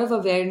create a lot of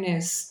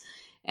awareness.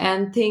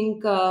 And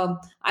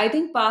I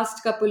think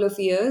past couple of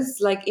years,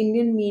 like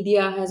Indian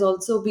media has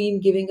also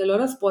been giving a lot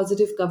of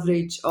positive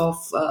coverage of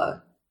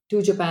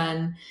to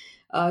Japan,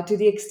 to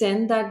the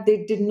extent that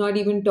they did not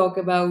even talk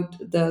about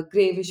the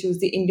grave issues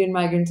the Indian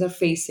migrants are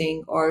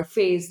facing or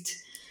faced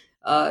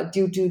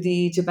due to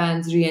the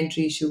Japan's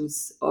re-entry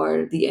issues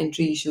or the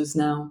entry issues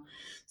now.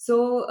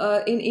 So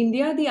in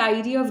India, the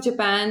idea of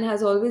Japan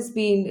has always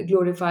been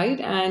glorified,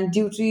 and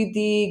due to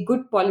the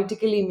good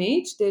political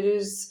image, there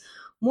is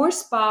more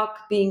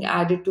spark being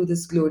added to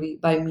this glory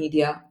by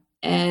media.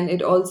 And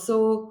it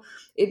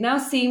now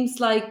seems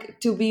like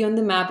to be on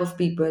the map of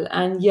people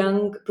and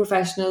young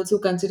professionals who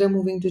consider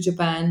moving to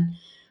Japan.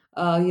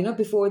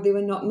 Before there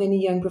were not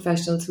many young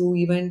professionals who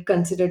even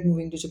considered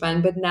moving to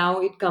Japan, but now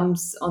it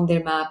comes on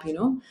their map,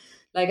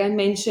 Like I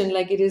mentioned,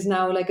 like it is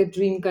now like a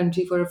dream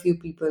country for a few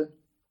people.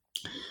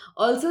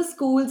 Also,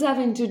 schools have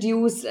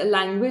introduced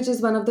language as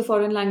one of the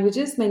foreign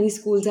languages. Many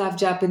schools have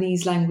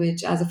Japanese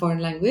language as a foreign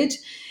language.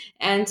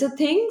 And so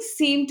things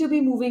seem to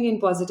be moving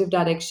in positive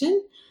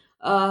direction.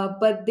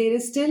 But there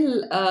is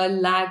still a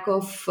lack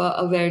of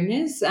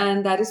awareness.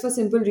 And that is for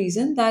simple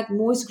reason that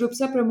most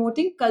groups are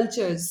promoting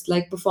cultures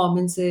like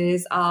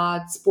performances,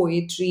 arts,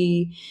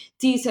 poetry,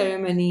 tea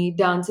ceremony,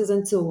 dances,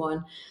 and so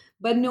on.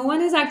 But no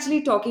one is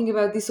actually talking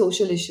about the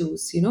social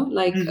issues,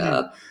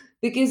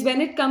 because when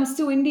it comes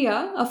to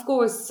India, of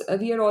course,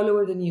 we are all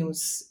over the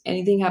news.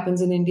 Anything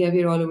happens in India,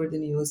 we are all over the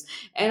news.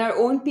 And our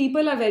own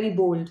people are very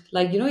bold.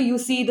 Like, you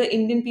see the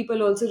Indian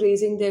people also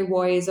raising their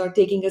voice or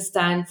taking a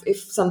stand if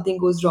something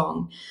goes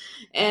wrong.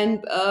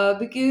 And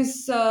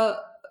because,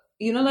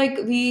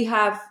 we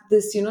have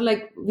this,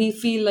 we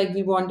feel like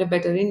we want a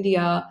better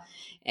India.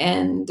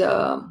 And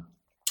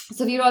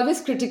so we're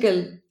always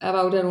critical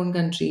about our own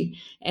country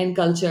and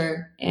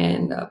culture.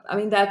 And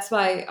that's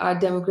why our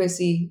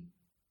democracy,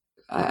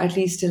 at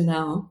least till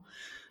now,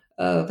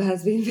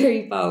 has been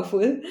very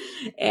powerful.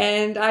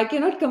 And I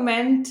cannot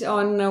comment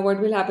on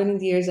what will happen in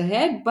the years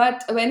ahead.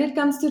 But when it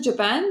comes to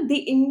Japan, the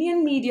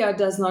Indian media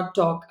does not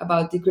talk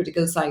about the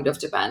critical side of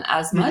Japan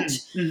as much.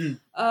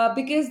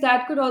 Because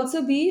that could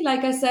also be,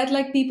 like I said,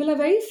 like people are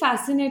very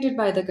fascinated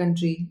by the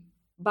country,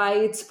 by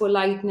its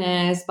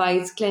politeness, by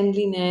its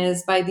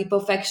cleanliness, by the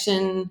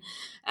perfection,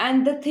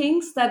 and the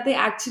things that they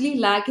actually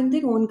lack in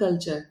their own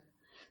culture.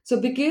 So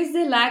because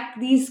they lack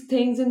these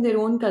things in their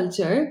own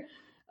culture,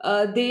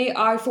 they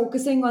are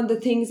focusing on the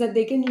things that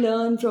they can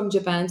learn from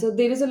Japan. So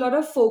there is a lot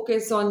of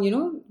focus on,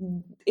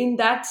 in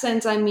that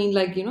sense,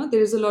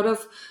 there is a lot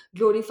of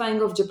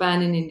glorifying of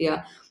Japan in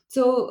India.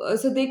 So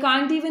they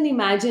can't even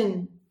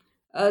imagine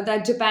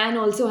that Japan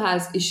also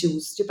has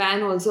issues.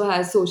 Japan also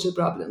has social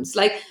problems.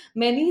 Like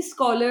many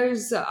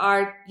scholars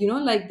are,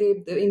 like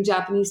they in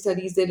Japanese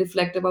studies, they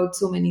reflect about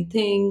so many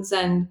things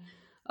and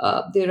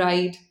they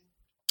write.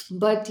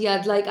 But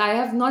yeah, like I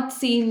have not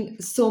seen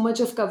so much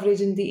of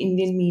coverage in the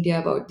Indian media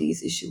about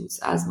these issues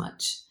as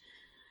much.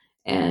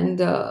 And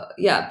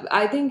yeah,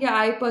 I think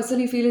I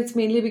personally feel it's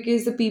mainly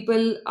because the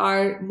people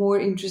are more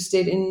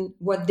interested in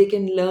what they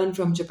can learn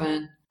from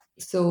Japan.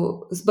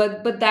 So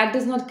but that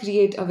does not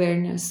create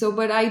awareness. So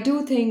but I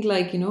do think,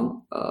 like, in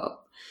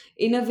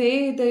a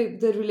way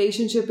the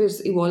relationship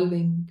is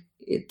evolving.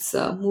 It's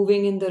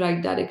moving in the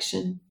right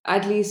direction,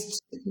 at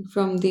least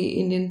from the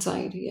Indian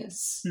side.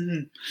 Yes.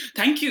 Mhm.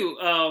 Thank you.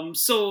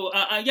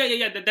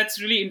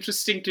 That's really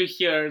interesting to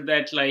hear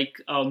that,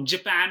 like,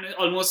 Japan,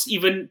 almost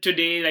even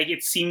today, like,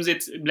 it seems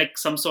it's like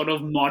some sort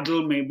of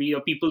model, maybe,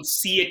 or people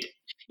see it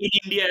in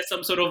India as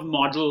some sort of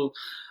model.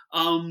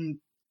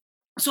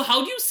 So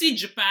how do you see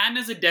Japan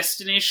as a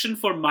destination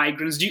for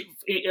migrants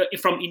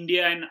from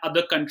India and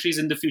other countries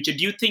in the future?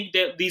 Do you think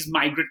that these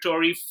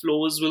migratory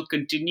flows will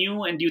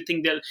continue? And do you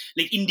think that,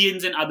 like,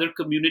 Indians and other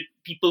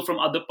people from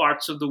other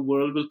parts of the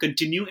world will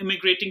continue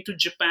immigrating to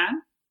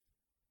Japan?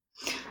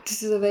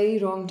 This is a very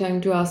wrong time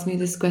to ask me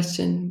this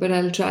question, but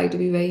I'll try to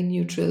be very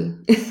neutral.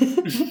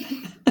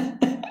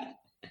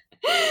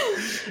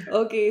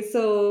 Okay,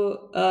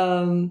 so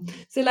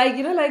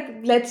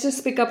let's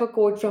just pick up a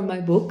quote from my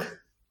book.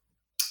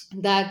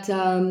 That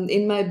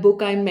in my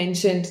book I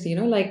mentioned,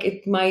 like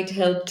it might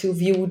help to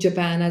view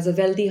Japan as a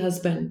wealthy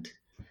husband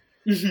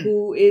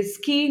who is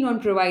keen on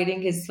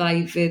providing his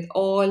wife with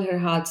all her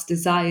heart's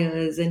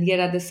desires, and yet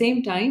at the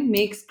same time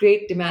makes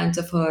great demands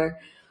of her,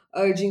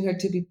 urging her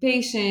to be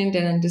patient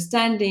and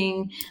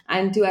understanding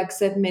and to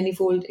accept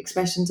manifold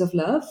expressions of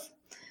love.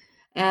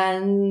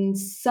 And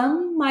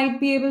some might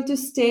be able to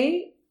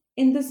stay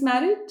in this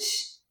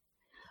marriage,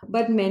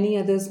 but many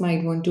others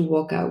might want to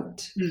walk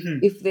out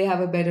if they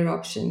have a better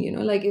option,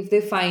 like if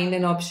they find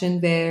an option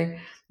where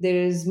there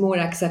is more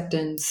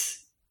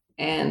acceptance.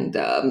 And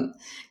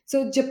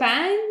so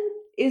Japan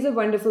is a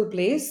wonderful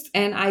place,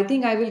 and I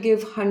think I will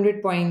give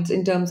 100 points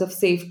in terms of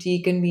safety,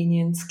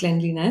 convenience,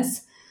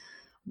 cleanliness.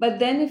 But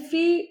then if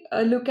we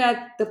look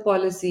at the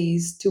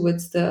policies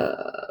towards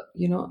the,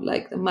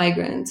 like the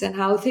migrants and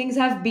how things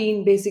have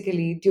been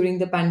basically during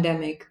the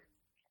pandemic,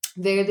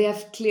 where they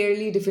have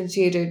clearly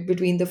differentiated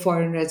between the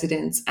foreign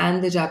residents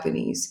and the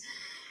Japanese.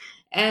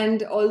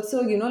 And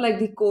also, like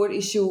the core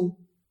issue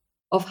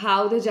of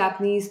how the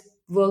Japanese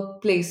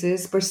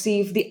workplaces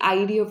perceive the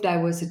idea of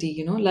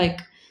diversity,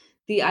 like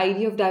the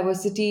idea of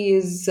diversity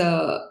is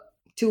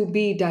to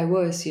be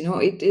diverse,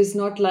 it is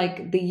not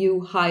like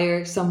you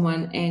hire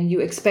someone and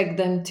you expect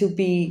them to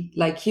be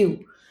like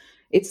you.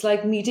 It's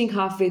like meeting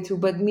halfway through,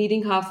 but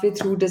meeting halfway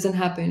through doesn't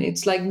happen.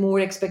 It's like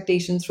more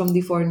expectations from the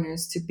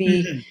foreigners to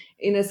be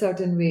in a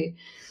certain way.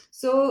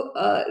 So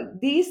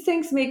these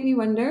things make me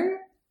wonder.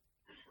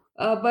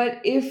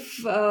 But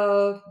if,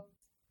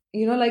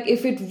 like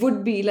if it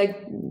would be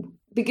like,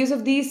 because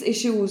of these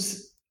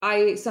issues,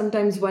 I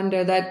sometimes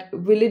wonder that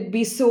will it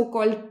be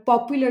so-called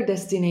popular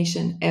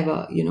destination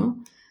ever,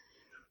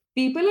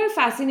 People are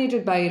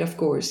fascinated by it, of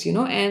course,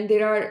 and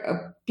there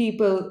are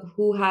people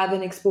who have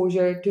an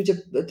exposure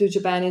to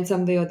Japan in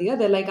some way or the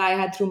other, like I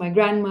had through my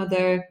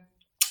grandmother.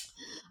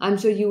 I'm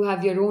sure you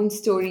have your own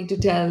story to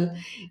tell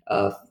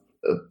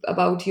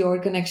about your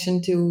connection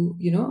to,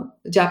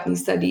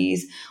 Japanese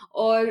studies,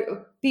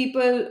 or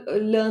people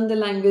learn the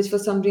language for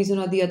some reason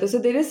or the other. So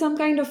there is some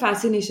kind of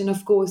fascination,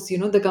 of course,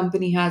 the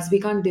company has.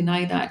 We can't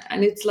deny that.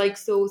 And it's like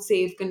so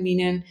safe,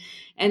 convenient,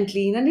 and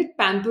clean, and it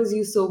pampers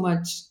you so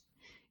much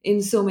in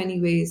so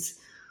many ways.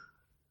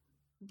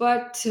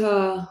 But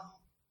but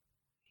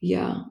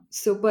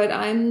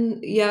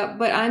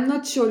I'm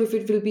not sure if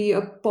it will be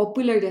a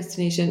popular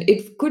destination.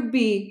 It could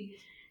be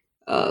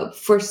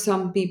for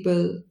some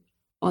people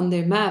on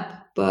their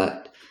map,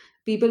 but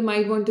people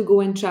might want to go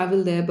and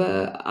travel there.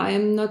 But I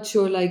am not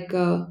sure, like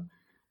I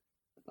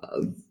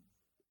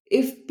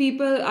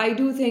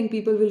do think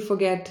people will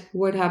forget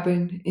what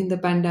happened in the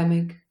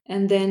pandemic,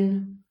 and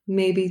then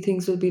maybe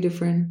things will be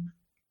different.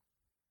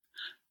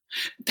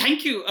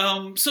 Thank you.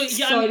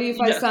 Sorry if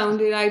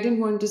I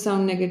didn't want to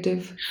sound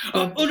negative.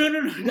 No,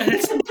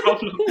 that's no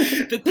problem.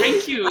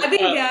 Thank you. I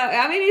think,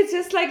 it's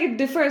just like it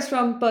differs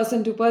from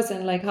person to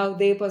person, like how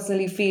they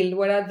personally feel.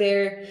 What are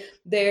their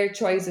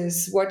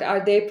choices? What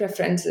are their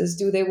preferences?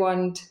 Do they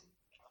want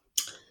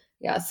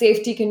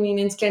safety,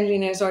 convenience,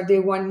 cleanliness, or they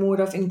want more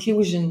of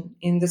inclusion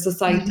in the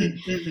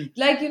society?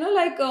 Like,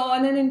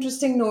 on an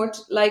interesting note,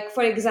 like,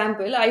 for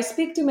example, I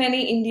speak to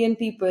many Indian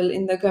people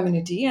in the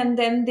community, and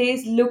then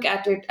they look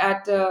at it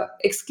at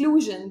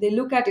exclusion. They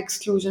look at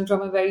exclusion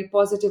from a very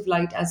positive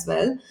light as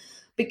well,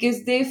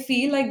 because they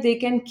feel like they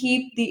can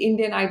keep the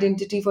Indian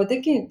identity for the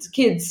kids,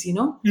 because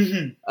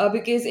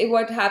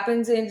what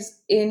happens is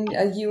in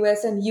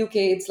US and UK,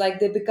 it's like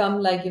they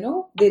become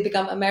they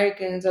become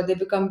Americans or they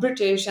become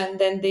British, and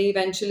then they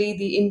eventually,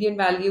 the Indian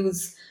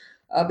values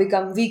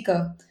become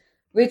weaker.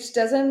 which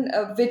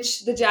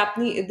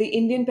the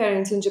Indian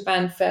parents in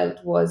Japan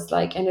felt was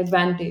like an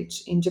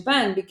advantage in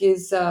Japan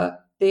because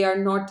they are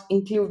not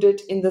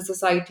included in the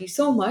society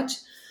so much.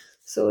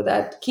 So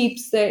that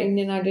keeps their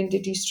Indian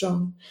identity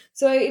strong.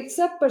 So it's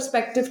a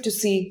perspective to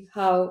see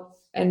how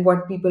and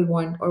what people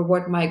want or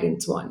what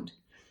migrants want.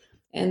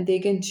 And they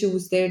can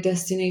choose their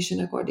destination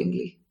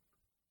accordingly.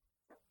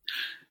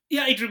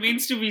 Yeah, it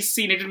remains to be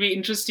seen. It will be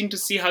interesting to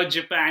see how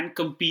Japan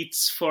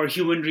competes for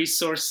human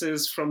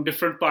resources from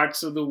different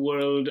parts of the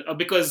world,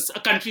 because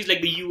countries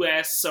like the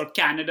US or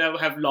Canada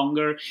have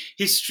longer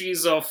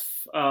histories of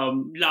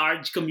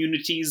large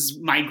communities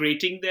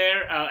migrating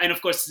there. And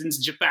of course, since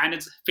Japan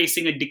is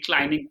facing a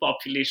declining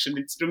population,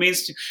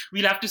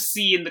 we'll have to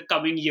see in the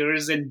coming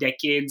years and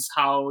decades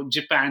how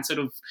Japan sort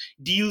of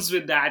deals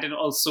with that, and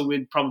also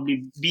with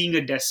probably being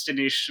a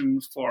destination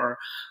for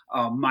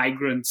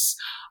migrants.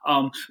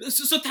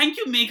 So thank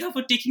you, Megha,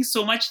 for taking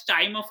so much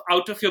time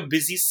out of your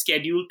busy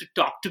schedule to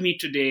talk to me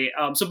today.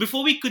 So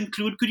before we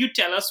conclude, could you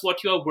tell us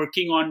what you are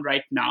working on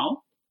right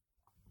now?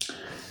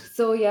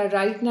 So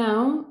right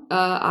now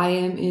I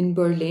am in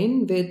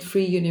Berlin with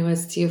Free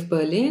University of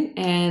Berlin,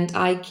 and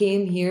I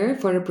came here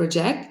for a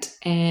project,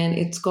 and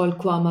it's called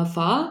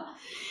QAMA-FA,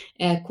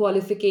 a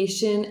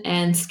qualification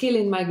and skill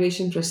in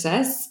migration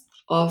process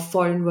of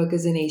foreign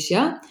workers in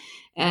Asia.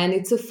 And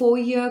it's a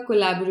 4-year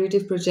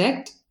collaborative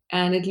project,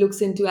 and it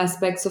looks into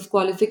aspects of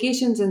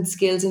qualifications and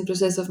skills in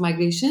process of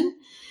migration.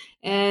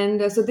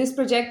 And so this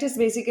project is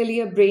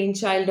basically a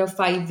brainchild of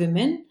 5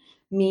 women,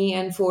 me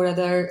and 4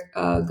 other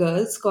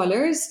girls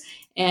scholars,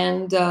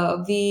 and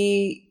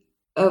we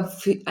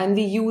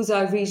use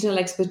our regional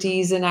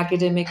expertise and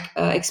academic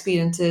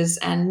experiences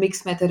and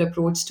mixed method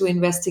approach to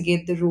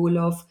investigate the role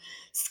of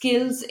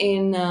skills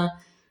in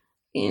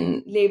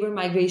labor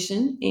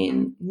migration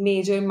in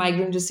major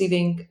migrant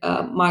receiving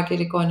market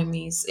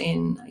economies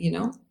in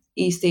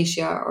East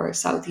Asia or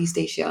Southeast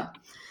Asia.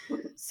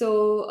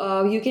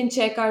 So you can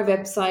check our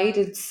website.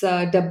 It's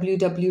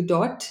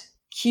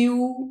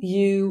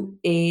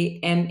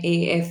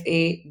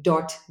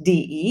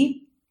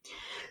www.QUAMAFA.de.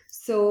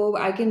 So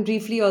I can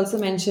briefly also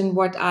mention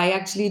what I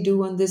actually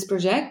do on this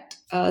project.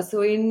 And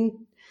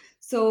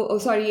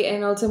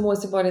also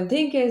most important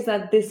thing is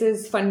that this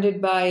is funded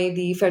by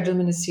the Federal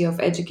Ministry of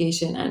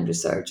Education and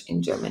Research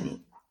in Germany.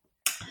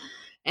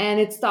 And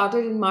it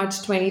started in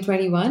March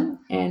 2021,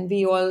 and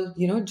we all,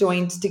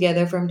 joined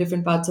together from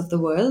different parts of the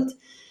world.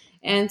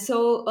 And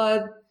so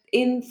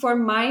for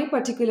my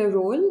particular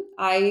role,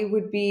 my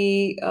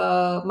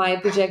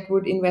project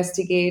would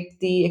investigate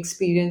the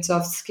experience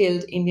of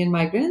skilled Indian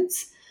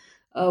migrants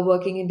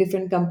working in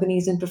different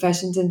companies and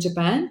professions in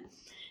Japan.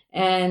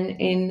 And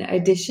in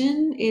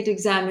addition, it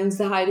examines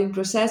the hiring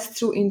process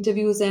through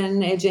interviews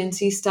and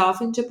agency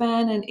staff in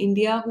Japan and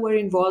India who are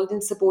involved in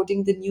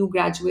supporting the new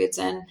graduates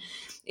and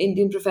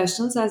Indian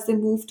professionals as they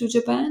move to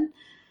Japan.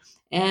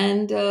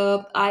 And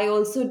I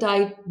also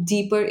dive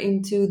deeper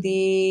into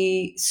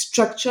the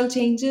structural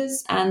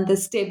changes and the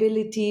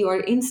stability or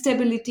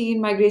instability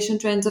in migration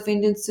trends of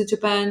Indians to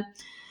Japan,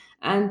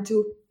 and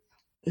to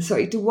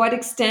what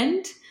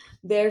extent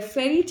their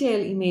fairy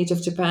tale image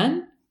of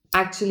Japan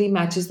actually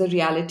matches the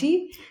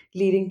reality,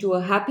 leading to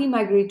a happy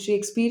migratory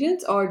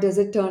experience, or does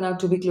it turn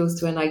out to be close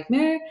to a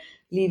nightmare,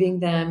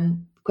 leaving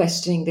them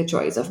questioning the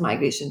choice of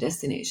migration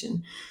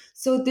destination.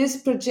 So this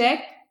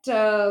project,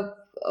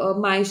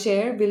 my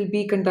share, will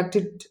be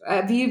conducted.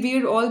 We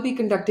will all be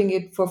conducting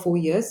it for 4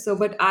 years.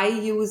 But I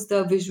use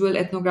the visual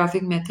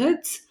ethnographic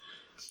methods,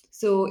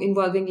 so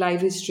involving live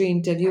history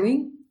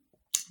interviewing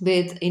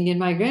with Indian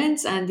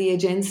migrants, and the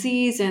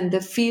agencies and the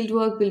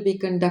fieldwork will be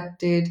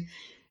conducted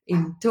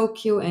in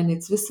Tokyo and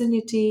its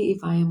vicinity,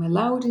 if I am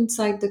allowed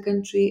inside the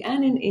country,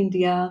 and in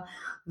India,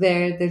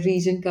 where the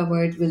region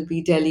covered will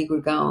be Delhi,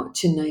 Gurgaon,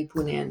 Chennai,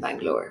 Pune, and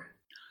Bangalore.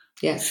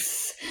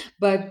 Yes,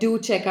 but do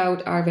check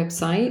out our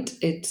website.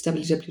 It's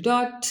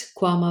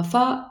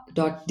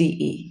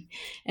www.QAMAFA.de.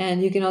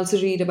 And you can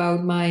also read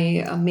about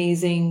my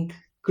amazing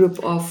group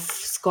of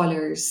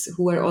scholars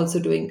who are also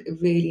doing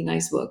really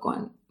nice work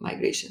on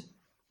migration.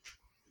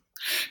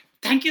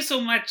 Thank you so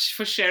much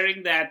for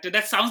sharing that.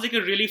 That sounds like a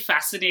really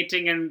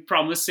fascinating and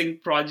promising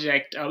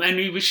project. And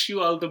we wish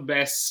you all the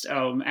best.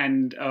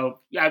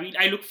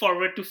 I look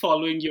forward to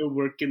following your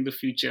work in the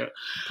future.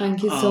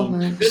 Thank you so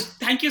much.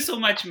 Thank you so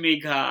much,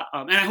 Megha.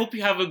 And I hope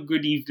you have a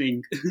good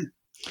evening.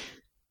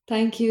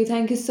 Thank you.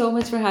 Thank you so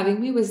much for having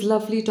me. It was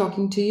lovely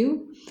talking to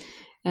you.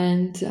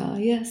 And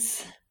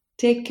yes,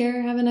 take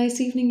care. Have a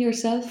nice evening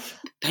yourself.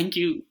 Thank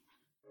you.